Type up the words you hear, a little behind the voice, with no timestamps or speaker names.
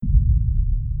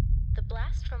The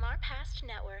Blast from Our Past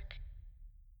Network.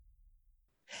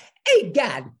 Hey,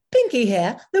 Gad, Pinky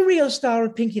here, the real star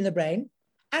of Pinky and the Brain.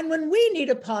 And when we need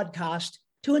a podcast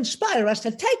to inspire us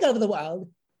to take over the world,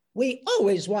 we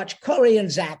always watch Corey and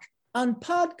Zach on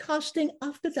Podcasting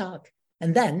After Dark.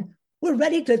 And then we're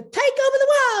ready to take over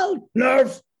the world.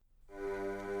 Nerve.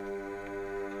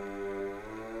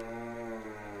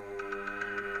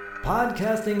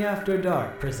 Podcasting After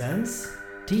Dark presents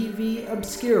TV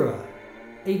Obscura,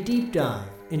 a deep dive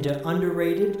into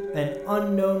underrated and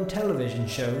unknown television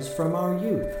shows from our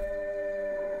youth.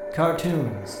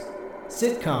 Cartoons,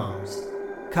 sitcoms,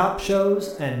 cop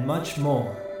shows, and much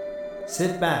more.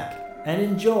 Sit back and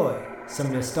enjoy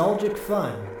some nostalgic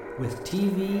fun with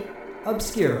TV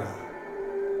Obscura.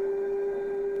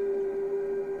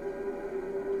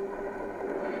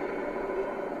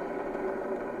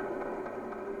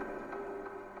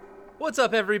 What's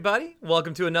up, everybody?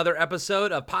 Welcome to another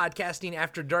episode of Podcasting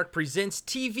After Dark presents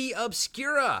TV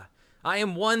Obscura. I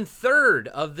am 1/3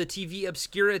 of the TV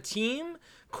Obscura team,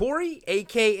 Corey,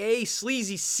 aka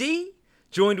Sleazy C.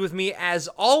 Joined with me, as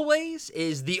always,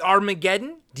 is the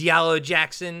Armageddon, Diallo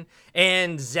Jackson,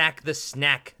 and Zach the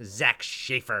Snack, Zach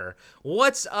Schaefer.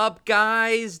 What's up,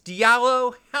 guys?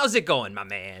 Diallo, how's it going, my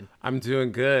man? I'm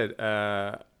doing good.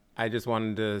 I just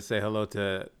wanted to say hello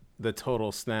to the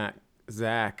Total Snack,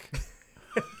 Zach.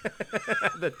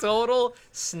 The Total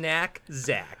Snack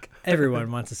Zach.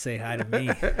 Everyone wants to say hi to me.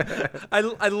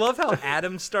 I love how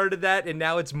Adam started that, and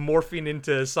now it's morphing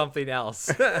into something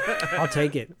else. I'll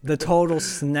take it. The Total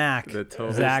Snack. The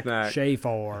Total Zach Snack.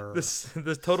 Schaefer.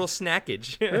 The total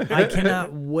snackage. I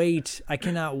cannot wait. I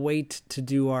cannot wait to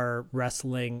do our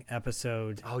wrestling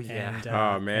episode. Oh, yeah. And,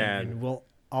 Oh, man. And we'll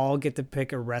all get to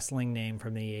pick a wrestling name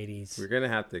from the 80s. We're going to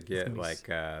have to get like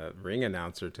a ring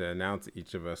announcer to announce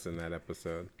each of us in that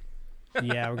episode.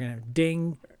 Yeah, we're going to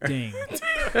ding, ding.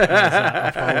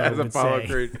 As Apollo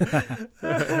Creed.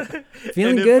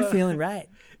 Feeling good, feeling right.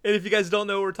 And if you guys don't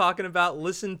know what we're talking about,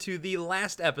 listen to the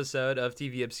last episode of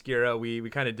TV Obscura. We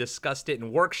kind of discussed it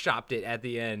and workshopped it at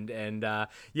the end. And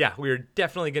yeah, we're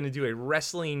definitely going to do a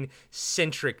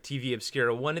wrestling-centric TV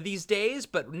Obscura one of these days,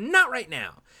 but not right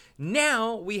now.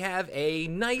 Now we have a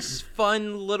nice,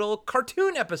 fun little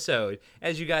cartoon episode.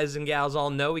 As you guys and gals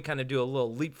all know, we kind of do a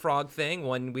little leapfrog thing.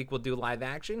 1 week we'll do live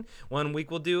action. 1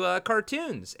 week we'll do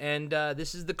cartoons. And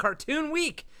this is the cartoon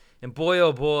week. And boy,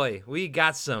 oh boy, we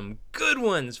got some good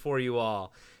ones for you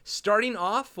all. Starting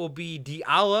off will be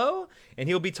Diallo, and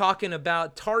he'll be talking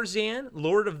about Tarzan,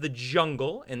 Lord of the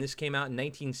Jungle, and this came out in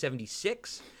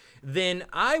 1976. Then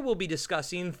I will be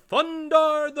discussing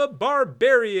Thundarr the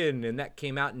Barbarian, and that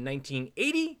came out in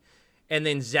 1980. And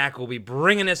then Zach will be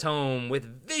bringing us home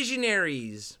with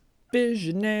Visionaries.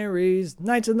 Visionaries,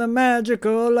 Knights in the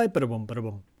Magical Light. Ba-da-boom,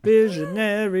 ba-da-boom.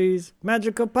 Visionaries,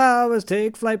 magical powers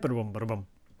take flight. Ba-da-boom, ba-da-boom.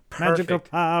 Magical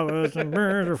powers and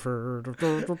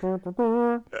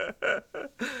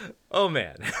Oh,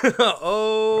 man.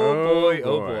 Oh,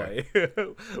 boy.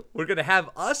 We're going to have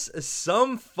us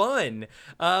some fun.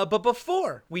 But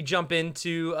before we jump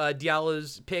into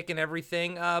Diallo's pick and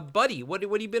everything, buddy, what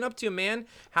have you been up to, man?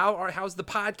 How's the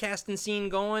podcasting scene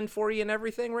going for you and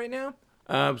everything right now?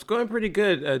 It's going pretty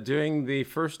good. Doing the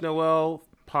First Noel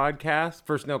podcast,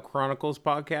 First Noel Chronicles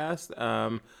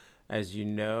podcast. As you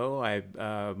know, I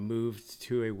moved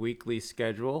to a weekly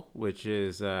schedule, which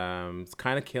is it's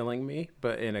kind of killing me,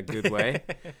 but in a good way.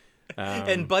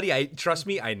 And buddy, trust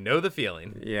me, I know the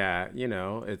feeling. Yeah, you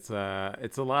know, it's a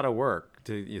lot of work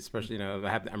to, especially, you know,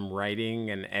 I'm writing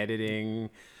and editing,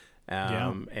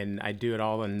 and I do it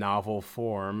all in novel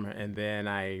form, and then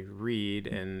I read,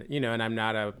 and you know, and I'm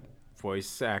not a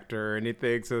voice actor or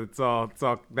anything, so it's all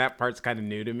that part's kind of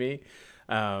new to me.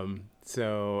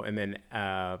 So and then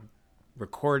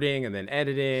recording and then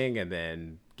editing and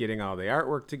then getting all the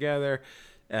artwork together.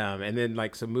 And then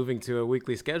so moving to a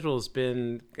weekly schedule has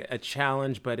been a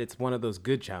challenge, but it's one of those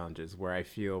good challenges where I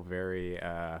feel very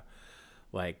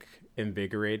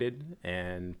invigorated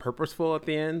and purposeful at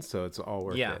the end. So it's all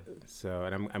worth it. So,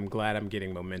 and I'm glad I'm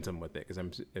getting momentum with it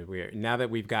because now that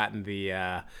we've gotten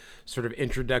the sort of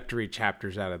introductory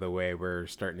chapters out of the way, we're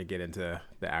starting to get into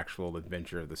the actual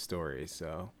adventure of the story.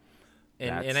 So.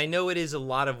 And I know it is a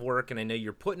lot of work, and I know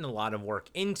you're putting a lot of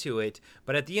work into it,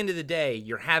 but at the end of the day,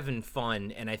 you're having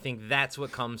fun, and I think that's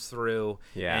what comes through,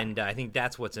 and I think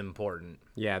that's what's important.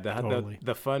 Yeah, Totally.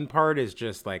 the fun part is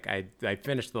just like I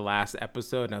finished the last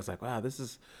episode, and I was like, wow, this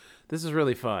is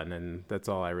really fun, and that's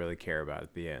all I really care about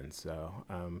at the end. So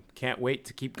can't wait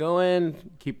to keep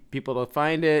going, keep people to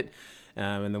find it.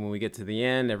 And then when we get to the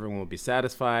end, everyone will be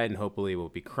satisfied, and hopefully we'll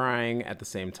be crying at the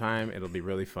same time. It'll be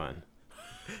really fun.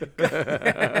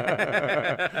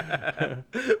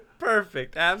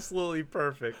 Absolutely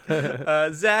perfect.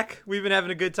 Zach, we've been having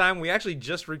a good time. We actually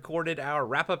just recorded our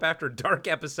Wrap Up After Dark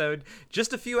episode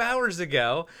just a few hours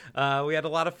ago. We had a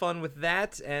lot of fun with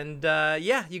that. And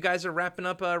yeah, you guys are wrapping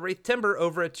up Wraith Timber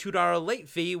over at $2 late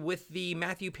fee with the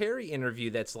Matthew Perry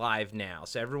interview that's live now.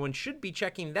 So everyone should be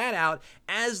checking that out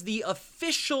as the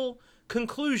official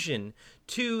conclusion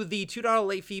to the $2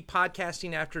 late fee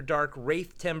Podcasting After Dark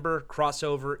Wraith Timber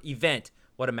crossover event.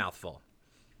 What a mouthful.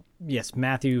 Yes,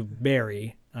 Matthew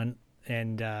Berry,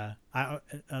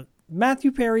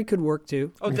 Matthew Perry could work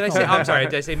too. Oh, did I say? I'm sorry.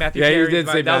 Did I say Matthew Yeah, Perry? you did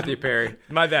say Matthew Perry.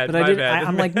 My bad. But my bad.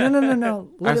 I'm like, no.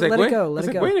 Let it go. Let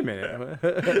it go. Wait a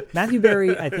minute. Matthew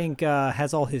Berry, I think,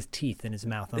 has all his teeth in his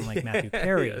mouth, unlike Matthew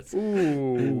Perry. Yes.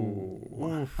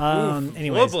 Ooh.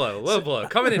 Anyways, Low blow.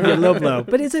 Coming in. yeah, low blow.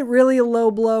 But is it really a low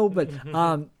blow? But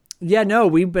yeah, no,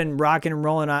 we've been rocking and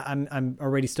rolling. I'm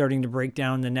already starting to break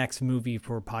down the next movie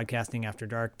for Podcasting After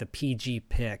Dark, the PG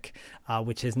pick,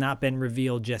 which has not been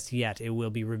revealed just yet. It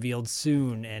will be revealed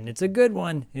soon, and it's a good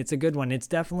one. It's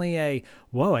definitely a,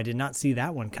 whoa, I did not see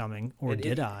that one coming, or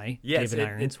did I? Yes, David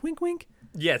Irons, wink, wink.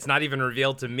 Yeah, it's not even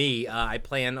revealed to me. I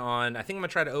think I'm going to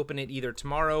try to open it either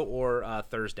tomorrow or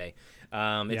Thursday.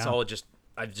 It's all just...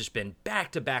 I've just been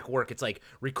back-to-back work. It's like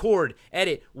record,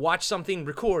 edit, watch something,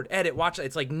 record, edit, watch.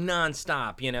 It's like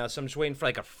nonstop, you know? So I'm just waiting for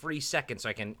like a free second so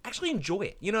I can actually enjoy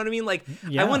it. You know what I mean? Like,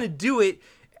 I want to do it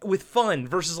with fun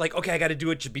versus like, okay, I got to do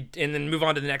it and then move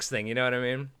on to the next thing. You know what I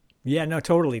mean? Yeah, no,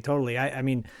 totally. I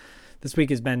mean, this week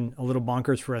has been a little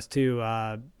bonkers for us too.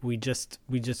 We just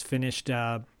finished,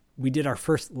 we did our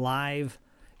first live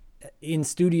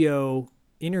in-studio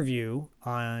interview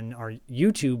on our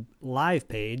YouTube live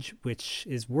page, which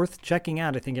is worth checking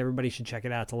out. I think everybody should check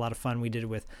it out. It's a lot of fun. We did it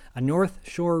with a North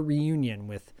Shore reunion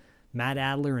with Matt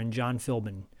Adler and John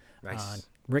Philbin, Nice.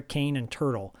 Rick Kane and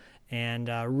Turtle,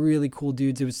 and really cool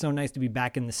dudes. It was so nice to be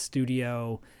back in the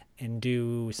studio and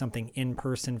do something in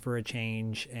person for a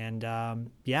change. And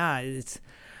yeah,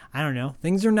 I don't know.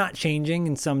 Things are not changing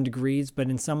in some degrees, but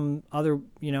in some other,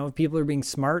 if people are being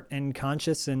smart and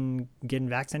conscious and getting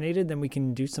vaccinated, then we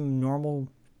can do some normal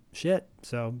shit.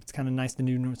 So it's kind of nice to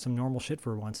do some normal shit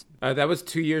for once. That was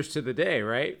 2 years to the day,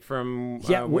 right? From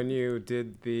when you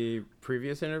did the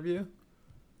previous interview?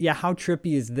 Yeah, how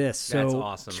trippy is this? That's so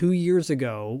awesome. 2 years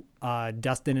ago,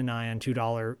 Dustin and I on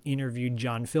 $2 interviewed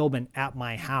John Philbin at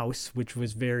my house, which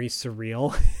was very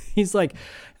surreal.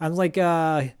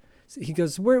 He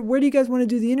goes, where do you guys want to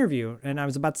do the interview? And I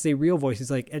was about to say real voice. He's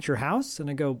like, at your house? And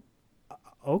I go,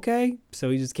 okay. So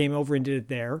he just came over and did it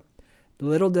there.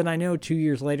 Little did I know, 2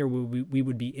 years later, we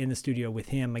would be in the studio with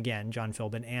him again, John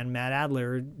Philbin, and Matt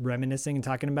Adler, reminiscing and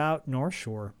talking about North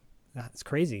Shore. That's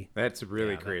crazy. That's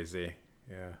really crazy.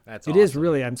 Yeah, That's It awesome. is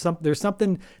really. There's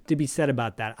something to be said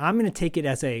about that. I'm going to take it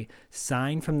as a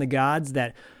sign from the gods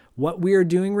that what we are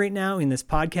doing right now in this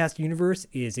podcast universe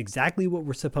is exactly what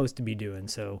we're supposed to be doing.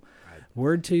 So,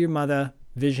 word to your mother,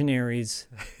 visionaries.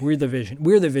 We're the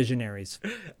visionaries.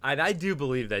 And I do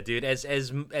believe that, dude. As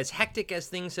hectic as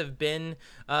things have been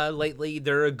lately,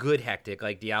 they're a good hectic,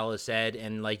 like Diallo said.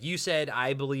 And like you said,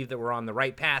 I believe that we're on the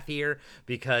right path here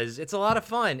because it's a lot of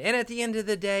fun. And at the end of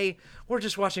the day, we're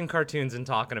just watching cartoons and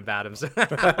talking about them. So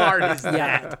how hard is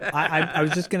that? I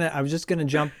was just gonna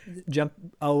jump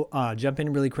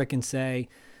in really quick and say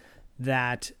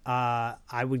that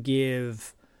I would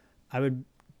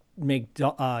make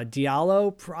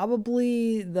Diallo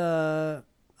probably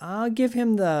I'll give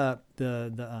him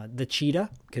the cheetah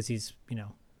because he's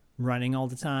running all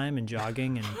the time and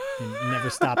jogging and never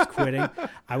stops quitting.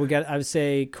 I would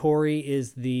say Corey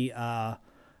is the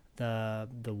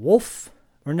wolf,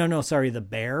 or sorry, the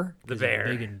bear. The bear.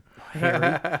 Big and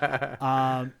hairy.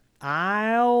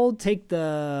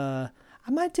 I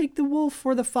might take the wolf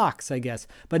or the fox, I guess.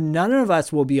 But none of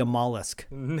us will be a mollusk.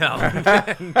 No. I'm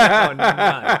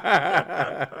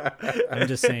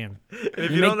just saying.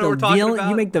 If you don't know what we're talking about,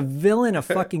 you make the villain a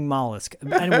fucking mollusk.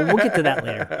 Anyway, we'll get to that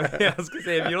later. Yeah, I was gonna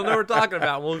say, if you don't know what we're talking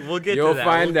about, we'll get You'll to that.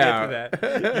 find We'll out. Get to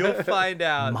that. You'll find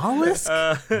out. Mollusk?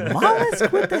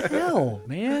 Mollusk? What the hell,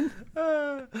 man?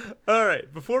 All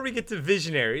right, before we get to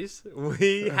Visionaries,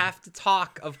 we have to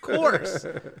talk, of course,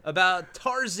 about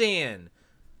Tarzan,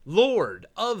 Lord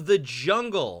of the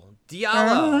Jungle,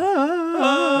 Diallo.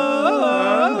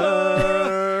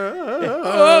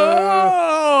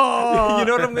 You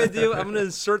know what I'm going to do? I'm going to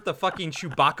insert the fucking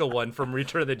Chewbacca one from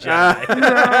Return of the Jedi.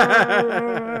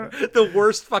 The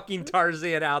worst fucking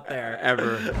Tarzan out there.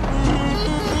 Ever.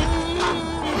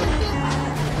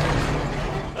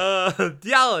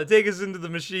 Diallo, take us into the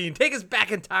machine. Take us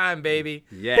back in time, baby.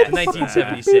 Yes.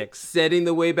 1976. Setting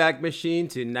the Wayback Machine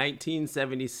to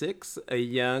 1976, a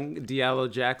young Diallo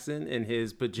Jackson in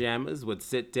his pajamas would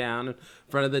sit down in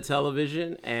front of the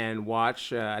television and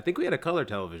watch. I think we had a color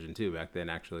television too back then,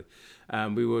 actually.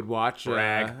 We would watch.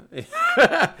 Brag.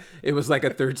 It was like a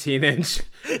 13-inch,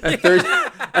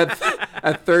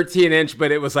 a 13-inch,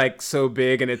 but it was like so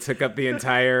big and it took up the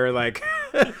entire like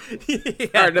part of the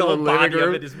the whole living body room.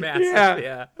 of it is massive.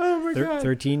 Yeah. Oh my god.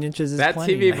 13 inches is That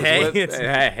plenty. TV was Hey, with, it's-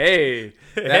 hey,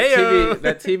 Heyo.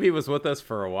 that TV was with us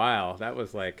for a while. That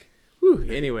was like, whew.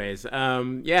 Anyways,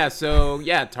 Tarzan,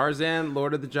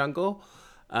 Lord of the Jungle,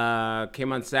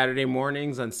 came on Saturday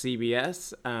mornings on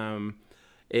CBS.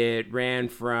 It ran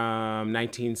from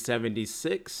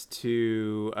 1976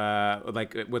 to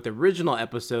with original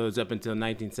episodes up until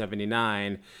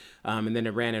 1979, and then it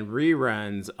ran in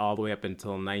reruns all the way up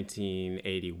until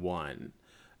 1981.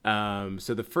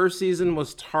 So the first season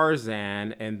was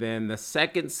Tarzan, and then the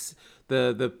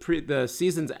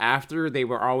seasons after, they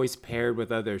were always paired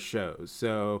with other shows.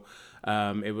 So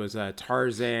it was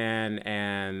Tarzan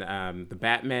and the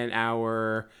Batman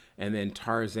Hour, and then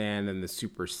Tarzan and the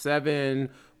Super 7,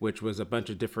 which was a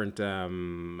bunch of different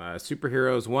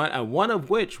superheroes. One of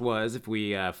which was, if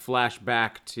we flash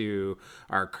back to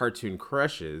our cartoon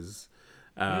crushes,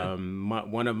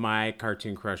 one of my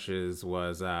cartoon crushes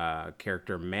was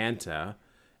character Manta,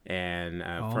 and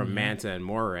from Manta and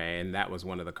Moray, and that was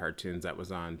one of the cartoons that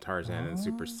was on Tarzan and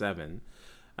Super 7.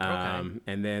 And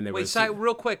then there was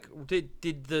Real quick,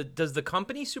 does the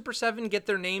company Super 7 get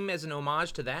their name as an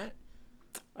homage to that?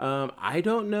 I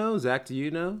don't know. Zach, do you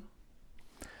know?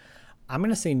 I'm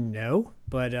gonna say no,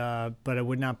 but I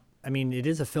would not. I mean, it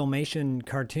is a Filmation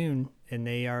cartoon, and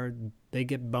they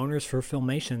get boners for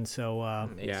Filmation. So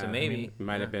So maybe. It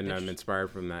might have been inspired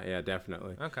from that. Yeah,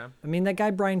 definitely. Okay. I mean, that guy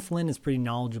Brian Flynn is pretty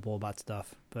knowledgeable about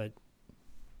stuff, but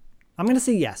I'm gonna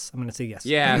say yes.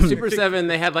 Yeah, Super 7,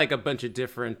 they had like a bunch of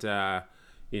different 10,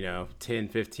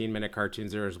 15-minute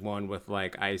cartoons. There was one with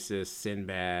like Isis,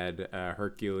 Sinbad,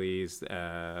 Hercules,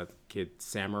 Kid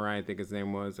Samurai, I think his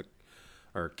name was,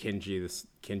 or Kenji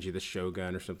the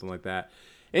Shogun or something like that.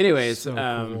 Anyways, So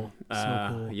cool.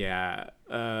 yeah.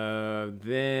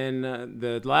 Then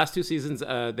the last two seasons,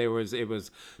 it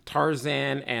was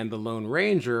Tarzan and the Lone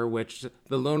Ranger, which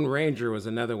the Lone Ranger was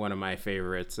another one of my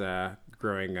favorites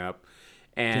growing up.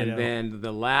 And Ditto. then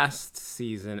the last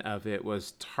season of it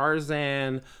was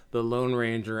Tarzan, the Lone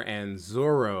Ranger, and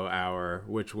Zorro Hour,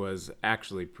 which was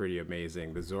actually pretty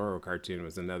amazing. The Zorro cartoon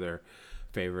was another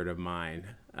favorite of mine.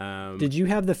 Did you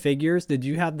have the figures? Did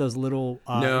you have those little?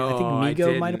 No, I think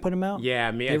Mego might have put them out. Yeah,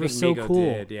 They I were think so Mego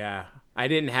cool. did. Yeah, I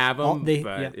didn't have them,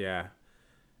 but yeah.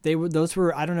 Those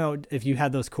were, I don't know if you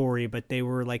had those, Corey, but they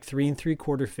were like 3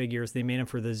 3/4 figures. They made them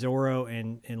for the Zorro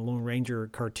and Lone Ranger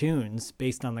cartoons,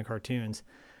 based on the cartoons.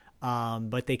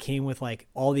 But they came with like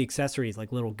all the accessories,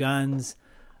 like little guns,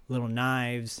 little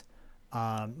knives.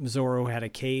 Zorro had a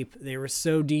cape. They were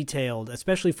so detailed,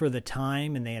 especially for the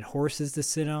time, and they had horses to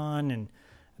sit on. And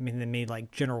I mean, they made like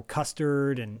General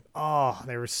Custard, and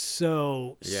they were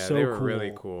so They were cool.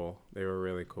 really cool. They were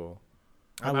really cool.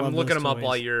 I I'm love looking those them up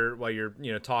toys. while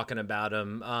you're talking about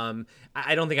them.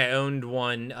 I don't think I owned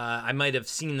one. I might have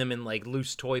seen them in like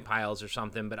loose toy piles or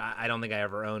something, but I don't think I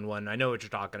ever owned one. I know what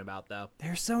you're talking about though.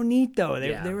 They're so neat though.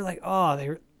 They Yeah. were like,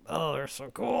 they're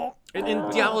so cool. And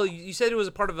Diallo, you said it was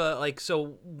a part of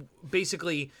so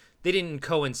basically they didn't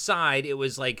coincide. It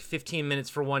was like 15 minutes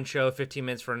for one show, 15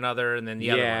 minutes for another, and then the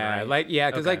other one, right?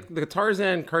 Because Okay. like the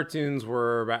Tarzan cartoons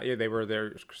were about they were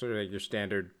their sort of like your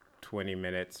standard 20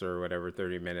 minutes or whatever,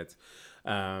 30 minutes.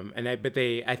 I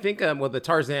think the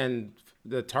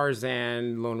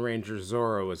Tarzan Lone Ranger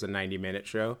Zorro was a 90-minute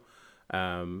show.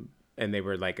 And they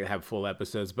were like have full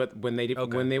episodes, but when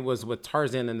they was with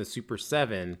Tarzan and the Super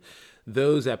 7,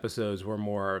 those episodes were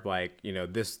more like,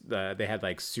 they had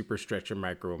like Super Stretcher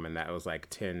Micro Woman that was like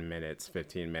 10 minutes,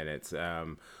 15 minutes.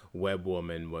 Web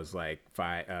Woman was like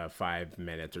 5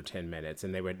 minutes or 10 minutes,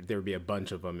 and there would be a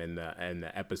bunch of them in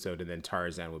the episode, and then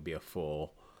Tarzan would be a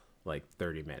full like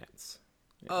 30 minutes.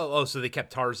 Oh, so they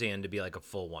kept Tarzan to be like a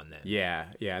full one then. Yeah,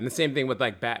 and the same thing with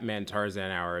like Batman Tarzan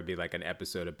Hour. It'd be like an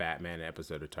episode of Batman, an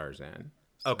episode of Tarzan.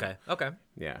 So, Okay.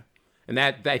 yeah, and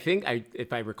that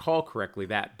if I recall correctly,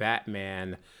 that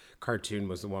Batman cartoon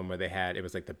was the one where it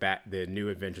was like the New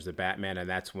Adventures of Batman, and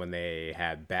that's when they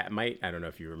had Batmite. I don't know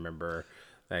if you remember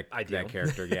that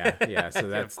character. Yeah. So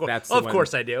that's the Of one,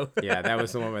 course I do. Yeah, that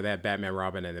was the one where they had Batman,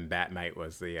 Robin, and then Batmite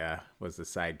was the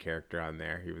side character on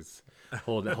there. He was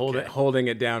holding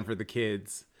it down for the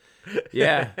kids.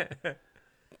 Yeah.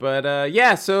 But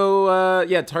yeah, so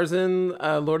yeah, Tarzan,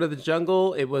 Lord of the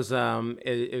Jungle. It was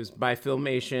it was by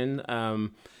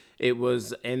Filmation. It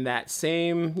was in that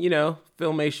same,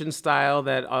 Filmation style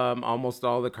that almost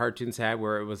all the cartoons had,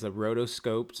 where it was a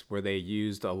rotoscoped, where they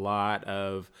used a lot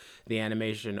of the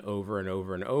animation over and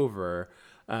over and over.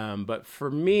 But for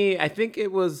me, I think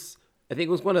it was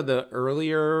one of the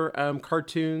earlier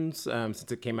cartoons, since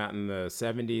it came out in the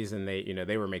 70s, and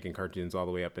they were making cartoons all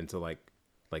the way up until like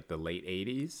the late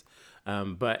 80s.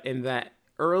 But in that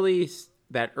early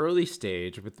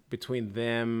stage between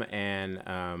them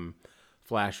and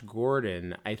Flash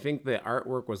Gordon, I think the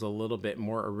artwork was a little bit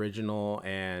more original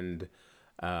and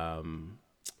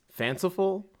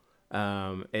fanciful.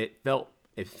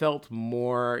 It felt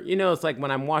more, it's like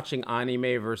when I'm watching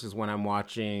anime versus when I'm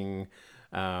watching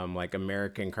like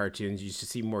American cartoons, you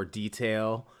see more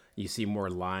detail. You see more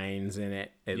lines in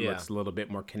it. It looks a little bit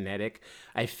more kinetic.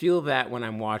 I feel that when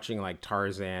I'm watching like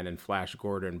Tarzan and Flash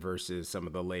Gordon versus some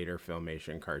of the later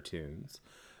Filmation cartoons.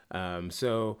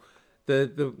 So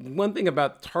the one thing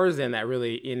about Tarzan that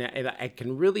really, I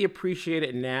can really appreciate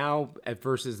it now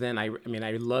versus then. I mean,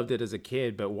 I loved it as a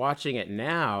kid, but watching it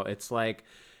now, it's like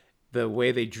the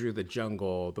way they drew the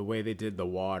jungle, the way they did the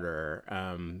water.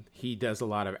 He does a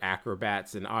lot of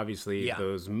acrobats, and obviously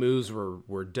those moves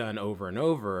were done over and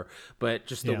over, but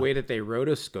just the way that they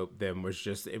rotoscoped them was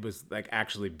just, it was like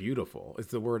actually beautiful.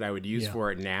 It's the word I would use for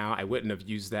it now. I wouldn't have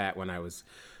used that when I was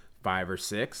 5 or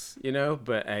 6,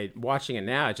 but watching it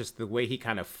now, it's just the way he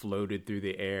kind of floated through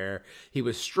the air. He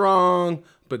was strong,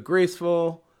 but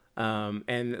graceful.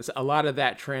 And a lot of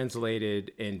that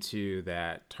translated into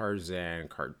that Tarzan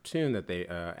cartoon that they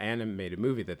animated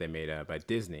movie that they made by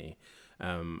Disney.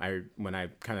 When I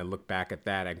kind of look back at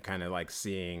that, I'm kind of like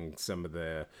seeing some of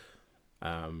the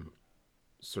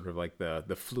sort of like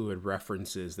the fluid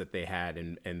references that they had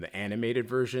in the animated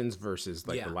versions versus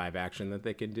like the live action that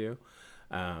they could do.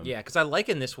 Because I like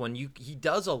in this one, he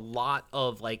does a lot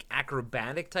of like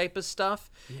acrobatic type of stuff,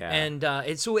 and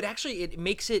so it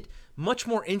makes it much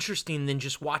more interesting than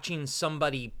just watching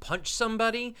somebody punch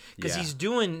somebody, because he's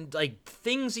doing like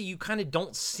things that you kind of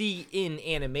don't see in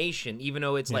animation, even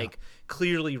though it's like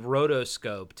clearly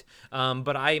rotoscoped.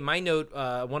 But my note,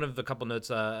 one of the couple notes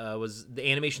was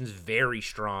the animation's very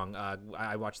strong.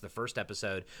 I watched the first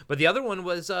episode, but the other one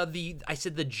was I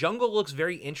said the jungle looks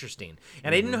very interesting,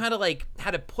 and I didn't know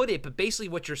how to put it, but basically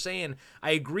what you're saying,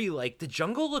 I agree. Like the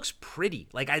jungle looks pretty.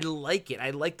 Like I like it.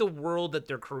 I like the world that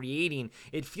they're creating.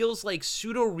 It feels like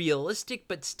pseudo realistic,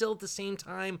 but still at the same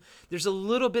time, there's a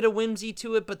little bit of whimsy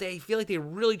to it. But they feel like they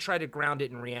really try to ground it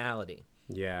in reality.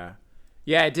 Yeah.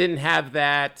 Yeah, it didn't have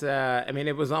that. I mean,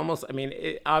 it was almost,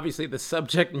 obviously the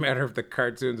subject matter of the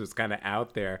cartoons was kind of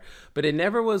out there, but it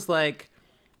never was like,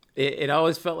 it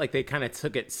always felt like they kind of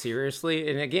took it seriously.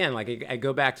 And again, like I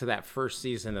go back to that first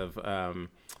season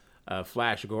of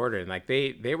Flash Gordon, like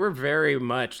they were very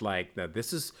much like, no,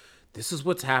 this is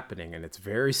what's happening, and it's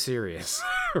very serious,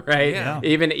 right? Yeah.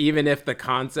 Even if the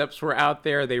concepts were out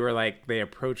there, they were like, they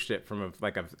approached it from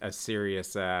a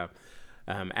serious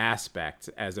aspect,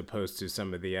 as opposed to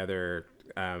some of the other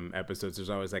episodes. There's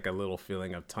always like a little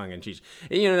feeling of tongue in cheek.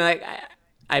 And, like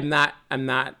I'm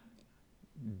not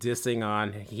dissing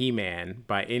on He-Man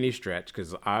by any stretch,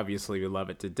 because obviously we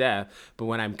love it to death. But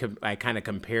when I kind of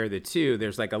compare the two,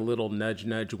 there's like a little nudge,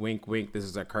 wink, wink. This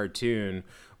is a cartoon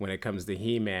when it comes to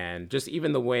He-Man. Just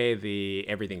even the way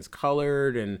everything's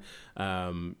colored, and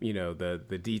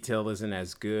the detail isn't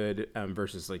as good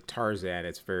versus like Tarzan.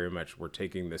 It's very much, we're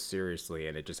taking this seriously,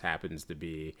 and it just happens to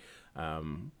be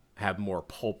have more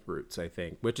pulp roots, I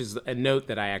think, which is a note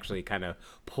that I actually kind of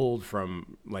pulled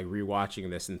from like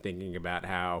rewatching this and thinking about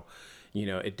how,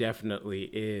 it definitely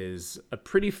is a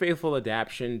pretty faithful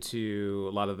adaptation to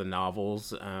a lot of the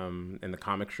novels and the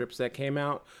comic strips that came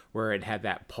out, where it had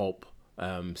that pulp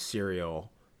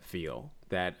serial feel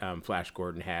that Flash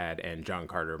Gordon had and John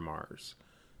Carter Mars.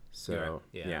 So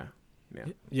yeah,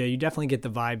 you definitely get the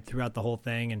vibe throughout the whole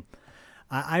thing. And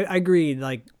I agree.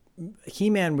 Like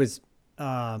He-Man was,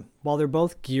 while they're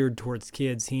both geared towards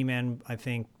kids, He-Man, I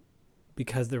think,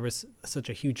 because there was such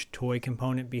a huge toy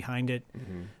component behind it,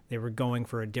 they were going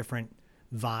for a different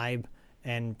vibe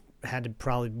and had to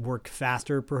probably work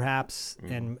faster, perhaps,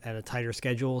 and at a tighter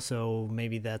schedule. So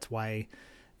maybe that's why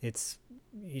it's,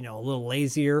 a little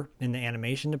lazier in the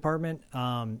animation department.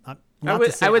 I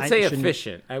would say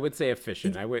efficient. I would say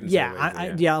efficient. I wouldn't say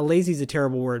lazy. Lazy is a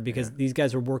terrible word, because these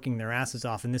guys are working their asses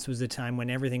off, and this was a time when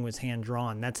everything was hand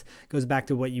drawn. That goes back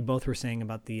to what you both were saying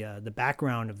about the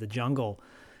background of the jungle.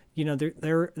 There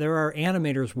are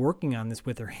animators working on this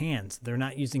with their hands. They're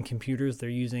not using computers. They're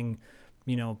using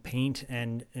paint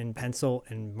and pencil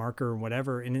and marker and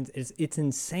whatever. And it's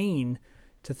insane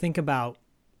to think about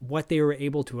what they were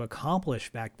able to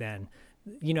accomplish back then.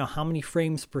 How many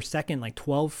frames per second, like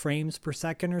 12 frames per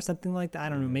second or something like that. I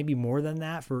don't know, maybe more than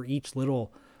that for each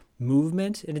little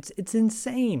movement. And it's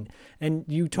insane. And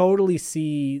you totally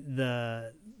see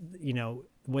the,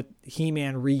 what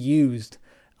He-Man reused,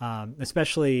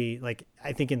 especially like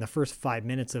I think in the first 5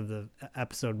 minutes of the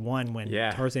episode 1 when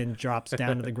Tarzan drops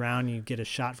down to the ground, you get a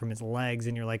shot from his legs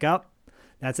and you're like, oh,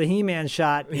 that's a He-Man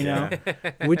shot,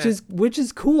 which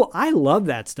is cool. I love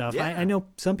that stuff. Yeah. I know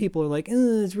some people are like,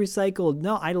 it's recycled.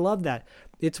 No, I love that.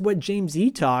 It's what James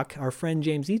Eatock, our friend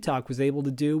James Eatock, was able to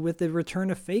do with the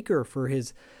Return of Faker for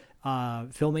his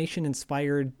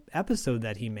Filmation-inspired episode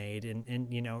that he made.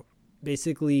 And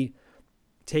basically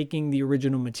taking the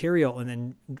original material and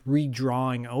then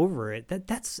redrawing over it.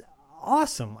 That's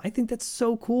awesome. I think that's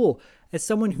so cool. As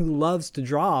someone who loves to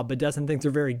draw but doesn't think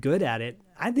they're very good at it,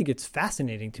 I think it's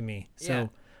fascinating to me. So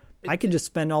I could just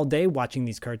spend all day watching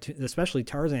these cartoons, especially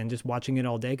Tarzan, just watching it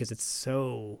all day because it's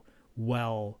so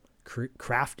well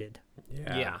crafted.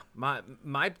 Yeah. My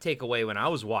takeaway when I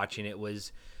was watching it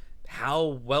was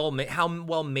how well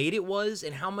made it was,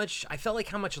 and how much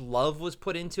love was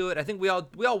put into it. I think we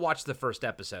all watched the first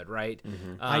episode, right?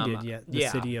 Mm-hmm. I did, the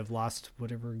City of Lost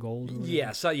whatever Gold. Or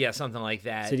whatever. Yeah, something like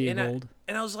that. City of Gold.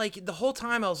 And I was like, the whole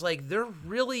time I was like, they're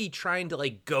really trying to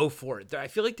like go for it. I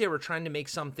feel like they were trying to make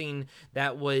something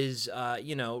that was,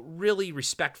 really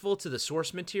respectful to the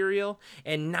source material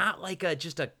and not like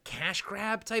just a cash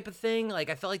grab type of thing. Like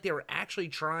I felt like they were actually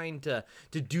trying to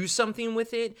do something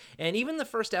with it. And even the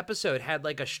first episode had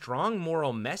like a strong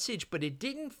moral message, but it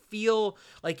didn't feel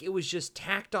like it was just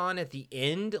tacked on at the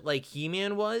end like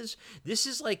He-Man was. This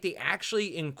is like they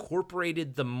actually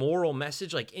incorporated the moral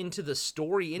message like into the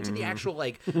story, into the actual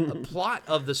like plot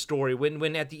of the story.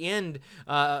 When at the end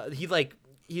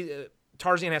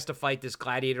Tarzan has to fight this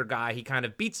gladiator guy. He kind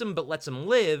of beats him but lets him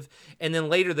live, and then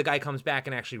later the guy comes back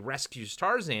and actually rescues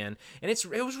Tarzan, and it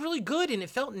was really good and it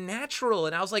felt natural,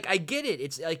 and I was like, I get it.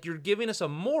 It's like you're giving us a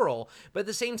moral, but at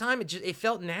the same time it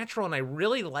felt natural, and I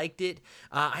really liked it.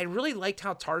 I really liked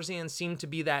how Tarzan seemed to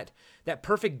be that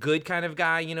perfect good kind of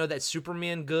guy, that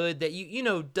Superman good that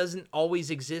you doesn't always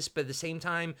exist, but at the same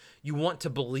time you want to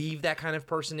believe that kind of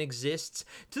person exists,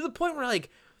 to the point where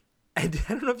like I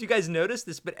don't know if you guys noticed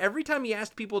this, but every time he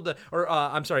asked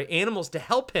animals to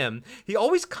help him, he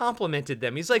always complimented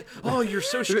them. He's like, "Oh, you're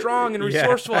so strong and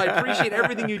resourceful. I appreciate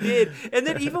everything you did." And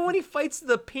then even when he fights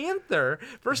the Panther,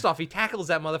 first off, he tackles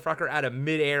that motherfucker out of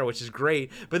midair, which is great.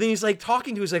 But then he's like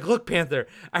talking to him. He's like, "Look, Panther,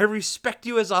 I respect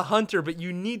you as a hunter, but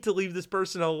you need to leave this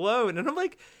person alone." And I'm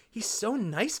like, he's so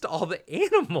nice to all the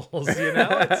animals,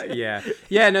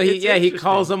 He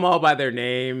calls them all by their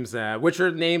names, which are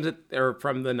names that are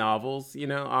from the novels,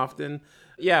 often.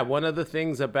 Yeah, one of the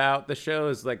things about the show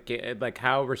is like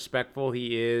how respectful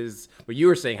he is. Well, you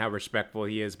were saying how respectful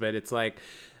he is, but it's like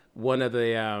one of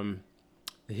the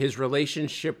his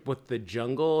relationship with the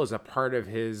jungle is a part of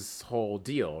his whole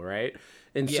deal, right?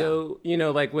 And so,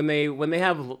 like when they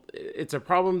have, it's a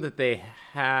problem that they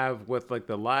have with like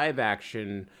the live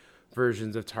action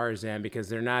versions of Tarzan, because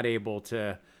they're not able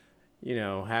to,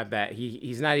 have that.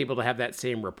 He's not able to have that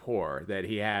same rapport that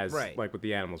he has, like with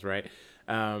the animals, right?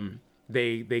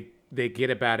 They get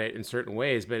about it in certain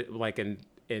ways, but like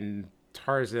in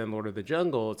Tarzan, Lord of the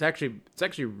Jungle, it's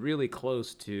actually really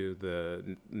close to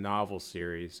the novel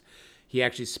series. He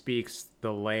actually speaks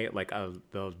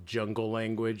the jungle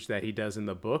language that he does in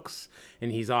the books,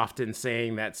 and he's often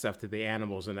saying that stuff to the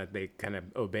animals, and that they kind of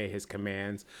obey his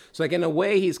commands. So, like in a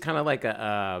way, he's kind of like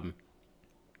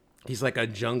he's like a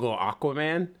jungle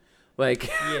Aquaman,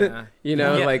 like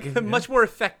like much more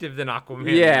effective than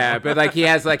Aquaman. Yeah, but like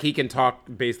he can talk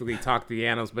to the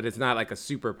animals, but it's not like a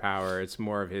superpower. It's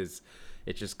more of his.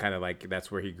 It's just kind of like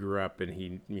that's where he grew up, and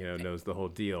he knows the whole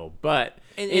deal. But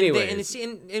anyway,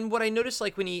 and what I noticed,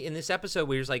 like when in this episode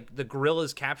where he's like the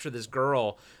gorillas capture this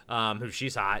girl, who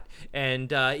she's hot,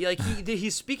 and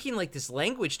he's speaking like this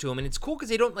language to him, and it's cool because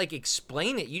they don't like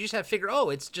explain it. You just have to figure,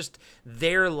 it's just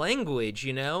their language,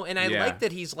 And I like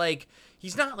that he's like.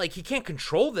 He's not like he can't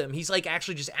control them. He's like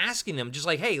actually just asking them, just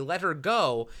like, hey, let her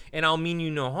go and I'll mean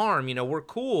you no harm. We're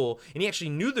cool. And he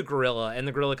actually knew the gorilla, and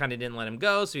the gorilla kind of didn't let him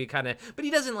go. So but he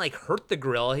doesn't like hurt the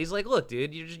gorilla. He's like, look,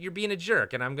 dude, you're being a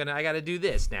jerk, and I got to do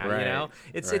this now. Right.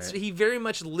 It's he very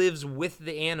much lives with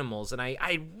the animals. And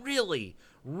I really,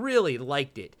 really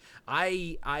liked it.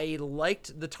 I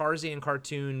liked the Tarzan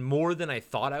cartoon more than I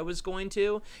thought I was going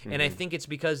to, and I think it's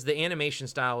because the animation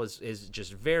style is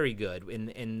just very good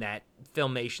in that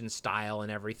filmation style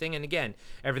and everything. And again,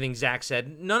 everything Zach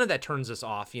said, none of that turns us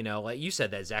off. Like you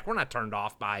said that, Zach, we're not turned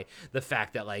off by the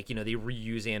fact that they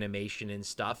reuse animation and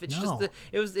stuff. It's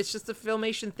it's just the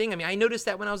filmation thing. I mean, I noticed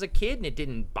that when I was a kid, and it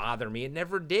didn't bother me. It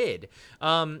never did.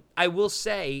 I will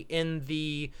say in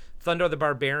the Thundar the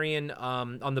Barbarian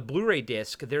on the Blu-ray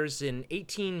disc, there's an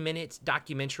 18-minute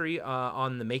documentary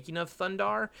on the making of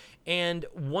Thundar, and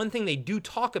one thing they do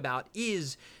talk about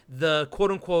is the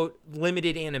quote-unquote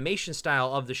limited animation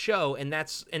style of the show, and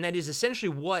that is essentially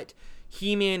what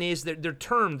He-Man is.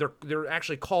 They're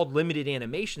actually called limited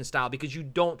animation style because you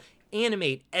don't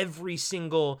animate every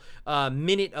single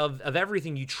minute of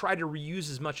everything. You try to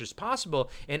reuse as much as possible,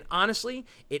 and honestly,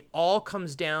 it all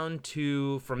comes down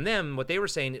to, from them, what they were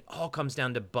saying, it all comes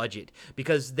down to budget,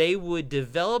 because they would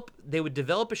develop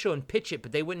a show and pitch it,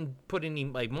 but they wouldn't put any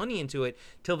money into it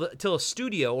till a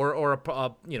studio or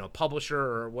a publisher,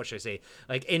 or what should I say,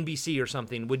 like NBC or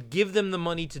something, would give them the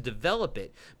money to develop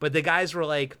it. But the guys were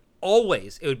like,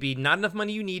 always, it would be not enough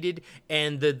money you needed,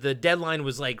 and the deadline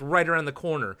was right around the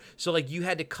corner. So you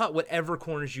had to cut whatever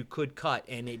corners you could cut,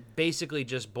 and it basically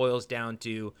just boils down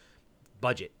to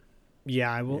budget.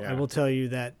 Yeah, I will tell you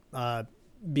that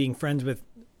being friends with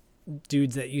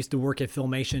dudes that used to work at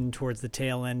Filmation towards the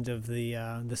tail end of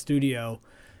the studio,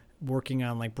 working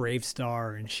on Brave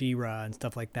Star and She-Ra and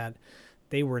stuff like that,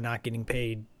 they were not getting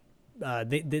paid.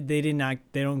 They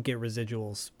don't get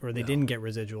residuals, or they didn't get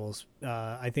residuals.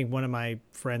 I think one of my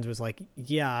friends was like,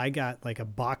 yeah, I got a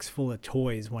box full of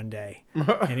toys one day,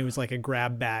 and it was a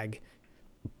grab bag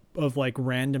of like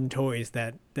random toys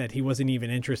that he wasn't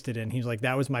even interested in. He was like,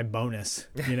 that was my bonus,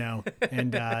 you know.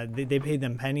 And they paid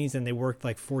them pennies, and they worked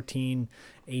like 14,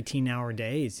 18-hour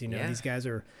days. You know, these guys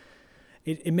are.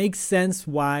 It makes sense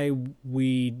why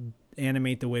we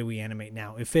animate the way we animate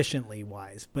now, efficiently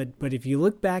wise. But if you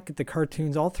look back at the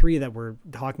cartoons, all three that we're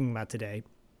talking about today,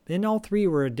 and all three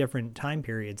were at different time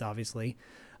periods, obviously.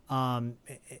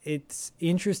 It's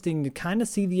interesting to kind of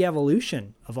see the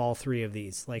evolution of all three of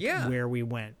these, like where we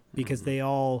went, because they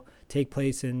all take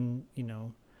place in, you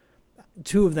know,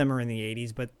 two of them are in the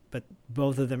 80s, but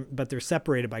both of them, but they're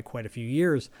separated by quite a few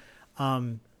years.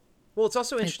 Well, it's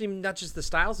also interesting, not just the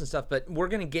styles and stuff, but we're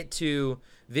going to get to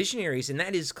Visionaries, and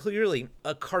that is clearly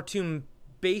a cartoon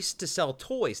based to sell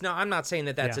toys. Now, I'm not saying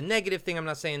that that's a negative thing. I'm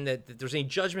not saying that there's any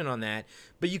judgment on that,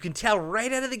 but you can tell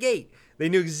right out of the gate they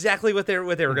knew exactly what they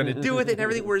were going to do with it and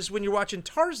everything. Whereas when you're watching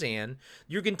Tarzan,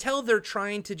 you can tell they're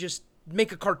trying to just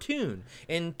make a cartoon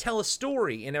and tell a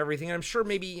story and everything. And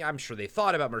I'm sure they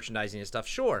thought about merchandising and stuff,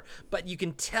 sure. But you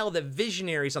can tell that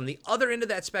Visionaries, on the other end of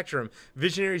that spectrum,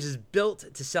 Visionaries is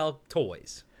built to sell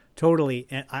toys. Totally.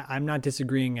 And I'm not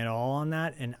disagreeing at all on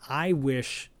that. And I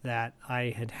wish that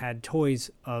I had toys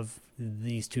of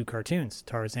these two cartoons,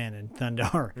 Tarzan and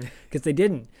Thundar, because they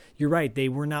didn't. You're right. They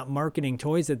were not marketing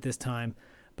toys at this time,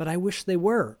 but I wish they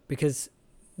were, because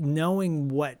knowing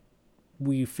what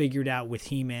we figured out with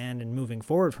He-Man and moving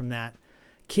forward from that,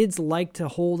 kids like to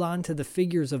hold on to the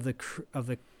figures of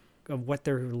what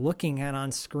they're looking at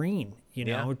on screen. You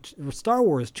know, Star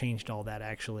Wars changed all that,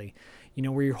 actually. You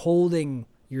know, where you're holding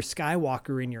your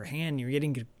Skywalker in your hand, you're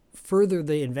getting to further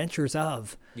the adventures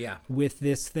of with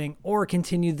this thing, or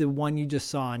continue the one you just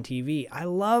saw on TV. I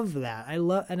love that.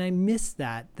 And I miss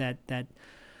that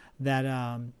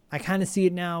I kind of see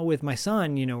it now with my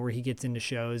son, you know, where he gets into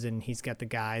shows and he's got the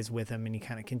guys with him and he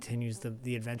kind of continues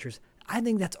the adventures. I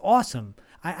think that's awesome.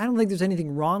 I don't think there's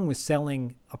anything wrong with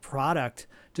selling a product.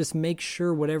 Just make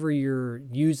sure whatever you're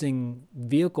using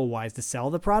vehicle-wise to sell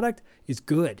the product is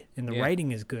good and the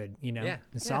writing is good, you know,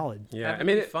 and solid. Yeah, I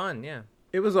mean, it's fun,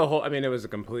 It was it was a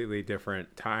completely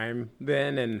different time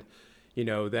then, and you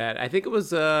know that I think it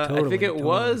was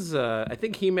I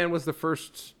think He-Man was the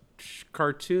first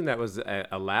cartoon that was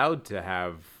allowed to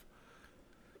have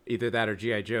either that or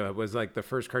G.I. Joe. It was like the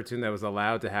first cartoon that was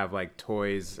allowed to have like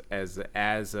toys as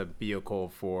a vehicle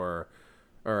for,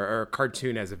 or a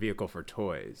cartoon as a vehicle for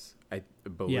toys, I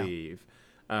believe.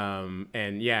 And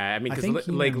I mean, because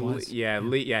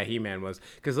He-Man was,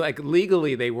 because like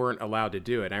legally they weren't allowed to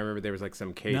do it. I remember there was like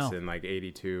some case in like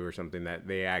 82 or something that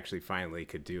they actually finally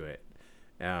could do it.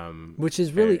 Which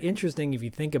is really interesting if you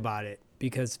think about it,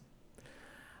 because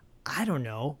I don't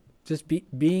know, just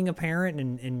being a parent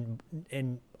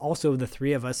and also the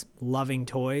three of us loving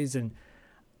toys, and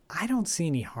I don't see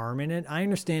any harm in it. I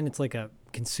understand it's like a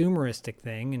consumeristic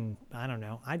thing, and I don't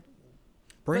know.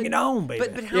 Bring it on, baby.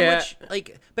 But how much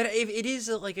but if it is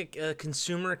like a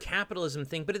consumer capitalism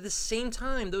thing, but at the same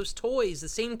time, the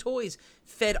same toys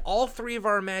fed all three of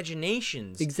our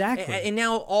imaginations. Exactly. And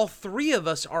now all three of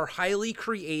us are highly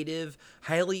creative,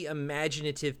 highly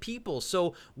imaginative people.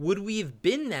 So would we have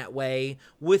been that way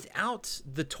without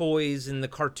the toys and the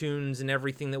cartoons and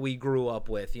everything that we grew up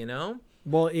with, you know?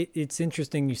 Well, it's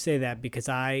interesting you say that because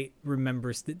I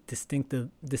remember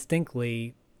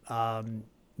distinctly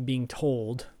being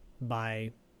told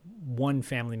by one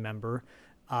family member,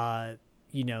 that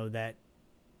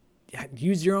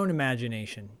use your own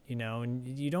imagination, and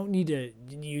you don't need to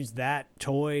use that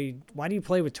toy. Why do you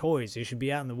play with toys? You should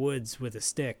be out in the woods with a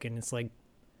stick. And it's like,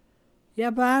 yeah,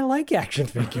 but I like action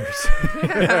figures.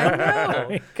 I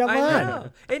know. Come on. Know.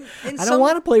 And I don't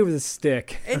want to play with a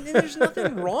stick. And there's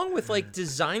nothing wrong with like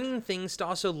designing things to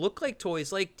also look like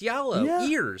toys, like Diallo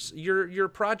ears, your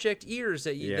project ears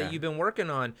that you've been working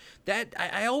on. That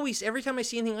I always, every time I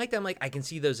see anything like that, I'm like, I can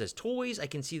see those as toys, I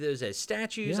can see those as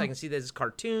statues, I can see those as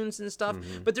cartoons and stuff.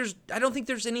 But I don't think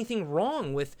there's anything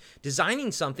wrong with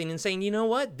designing something and saying, you know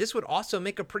what, this would also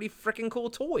make a pretty freaking cool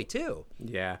toy too.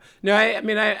 Yeah. No, I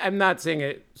mean, I'm not saying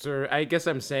it, sir. I guess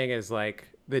I'm saying is like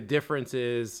the difference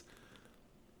is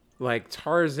like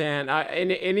Tarzan,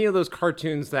 any of those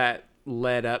cartoons that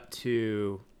led up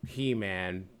to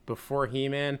He-Man, before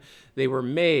He-Man, they were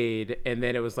made, and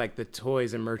then it was like the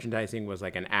toys and merchandising was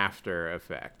like an after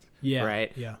effect. Yeah.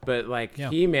 Right? Yeah. But like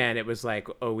He-Man, it was like,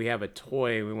 oh, we have a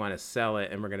toy, we want to sell it,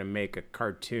 and we're going to make a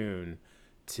cartoon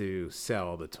to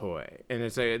sell the toy. And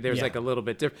there's like a little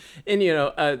bit different. And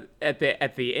at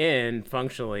the end,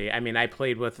 functionally, I mean, I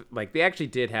played with like, they actually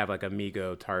did have like a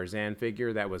Mego Tarzan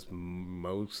figure that was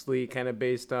mostly kind of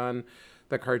based on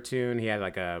the cartoon. He had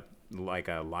like a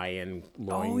lion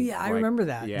loin. Oh yeah, I remember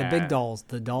that. Yeah. The big dolls,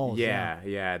 the dolls. Yeah.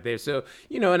 So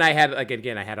and I had I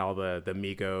had all the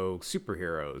Mego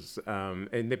superheroes.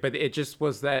 But it just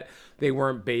was that they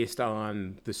weren't based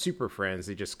on the Super Friends.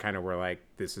 They just kind of were like,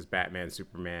 this is Batman,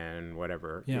 Superman,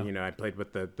 whatever. Yeah. And, I played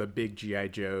with the big GI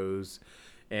Joes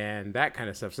and that kind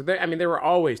of stuff. So they were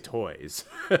always toys.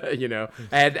 I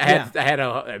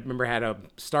remember I had a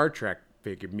Star Trek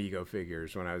Mego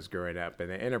figures when I was growing up, and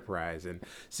the Enterprise and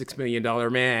 $6 Million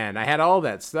Man. I had all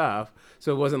that stuff,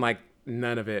 so it wasn't like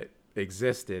none of it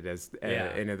existed as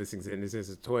any of these things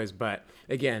as toys. But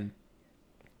again,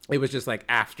 it was just like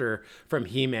from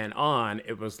He-Man on,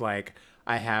 it was like,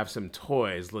 I have some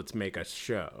toys, let's make a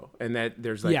show, and that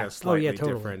there's like a slightly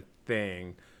different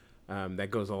thing that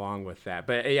goes along with that.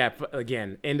 But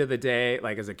again, end of the day,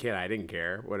 like as a kid, I didn't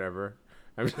care, whatever.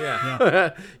 I guess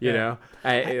you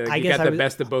got the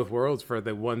best of both worlds for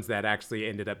the ones that actually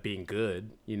ended up being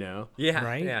good, Yeah.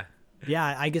 Right?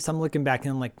 Yeah, I guess I'm looking back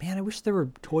and I'm like, man, I wish there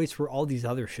were toys for all these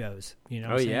other shows.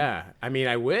 Yeah. I mean,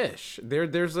 I wish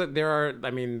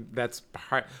that's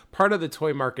part of the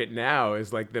toy market now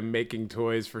is like them making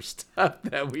toys for stuff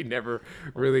that we never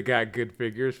really got good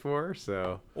figures for.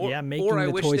 So making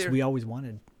the toys we always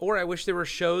wanted. Or I wish there were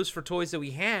shows for toys that we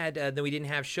had that we didn't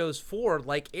have shows for,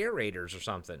 like Air Raiders or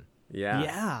something.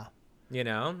 Yeah.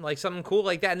 Like something cool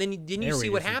like that, and then you see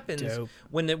what happens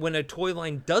when a toy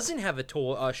line doesn't have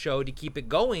a show to keep it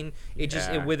going.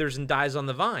 It withers and dies on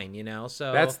the vine.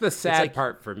 So that's the sad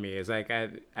part for me. Is like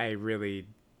it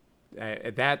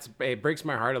breaks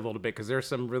my heart a little bit because there's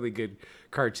some really good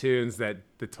cartoons that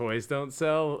the toys don't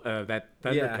sell. That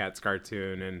Thundercats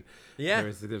cartoon, and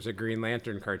there's a Green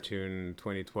Lantern cartoon in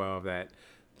 2012. That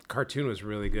cartoon was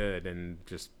really good, and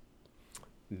just.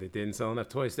 They didn't sell enough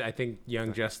toys. I think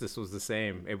Young Justice was the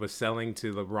same. It was selling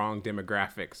to the wrong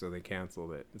demographic, so they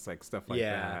canceled it. It's like stuff like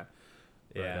that.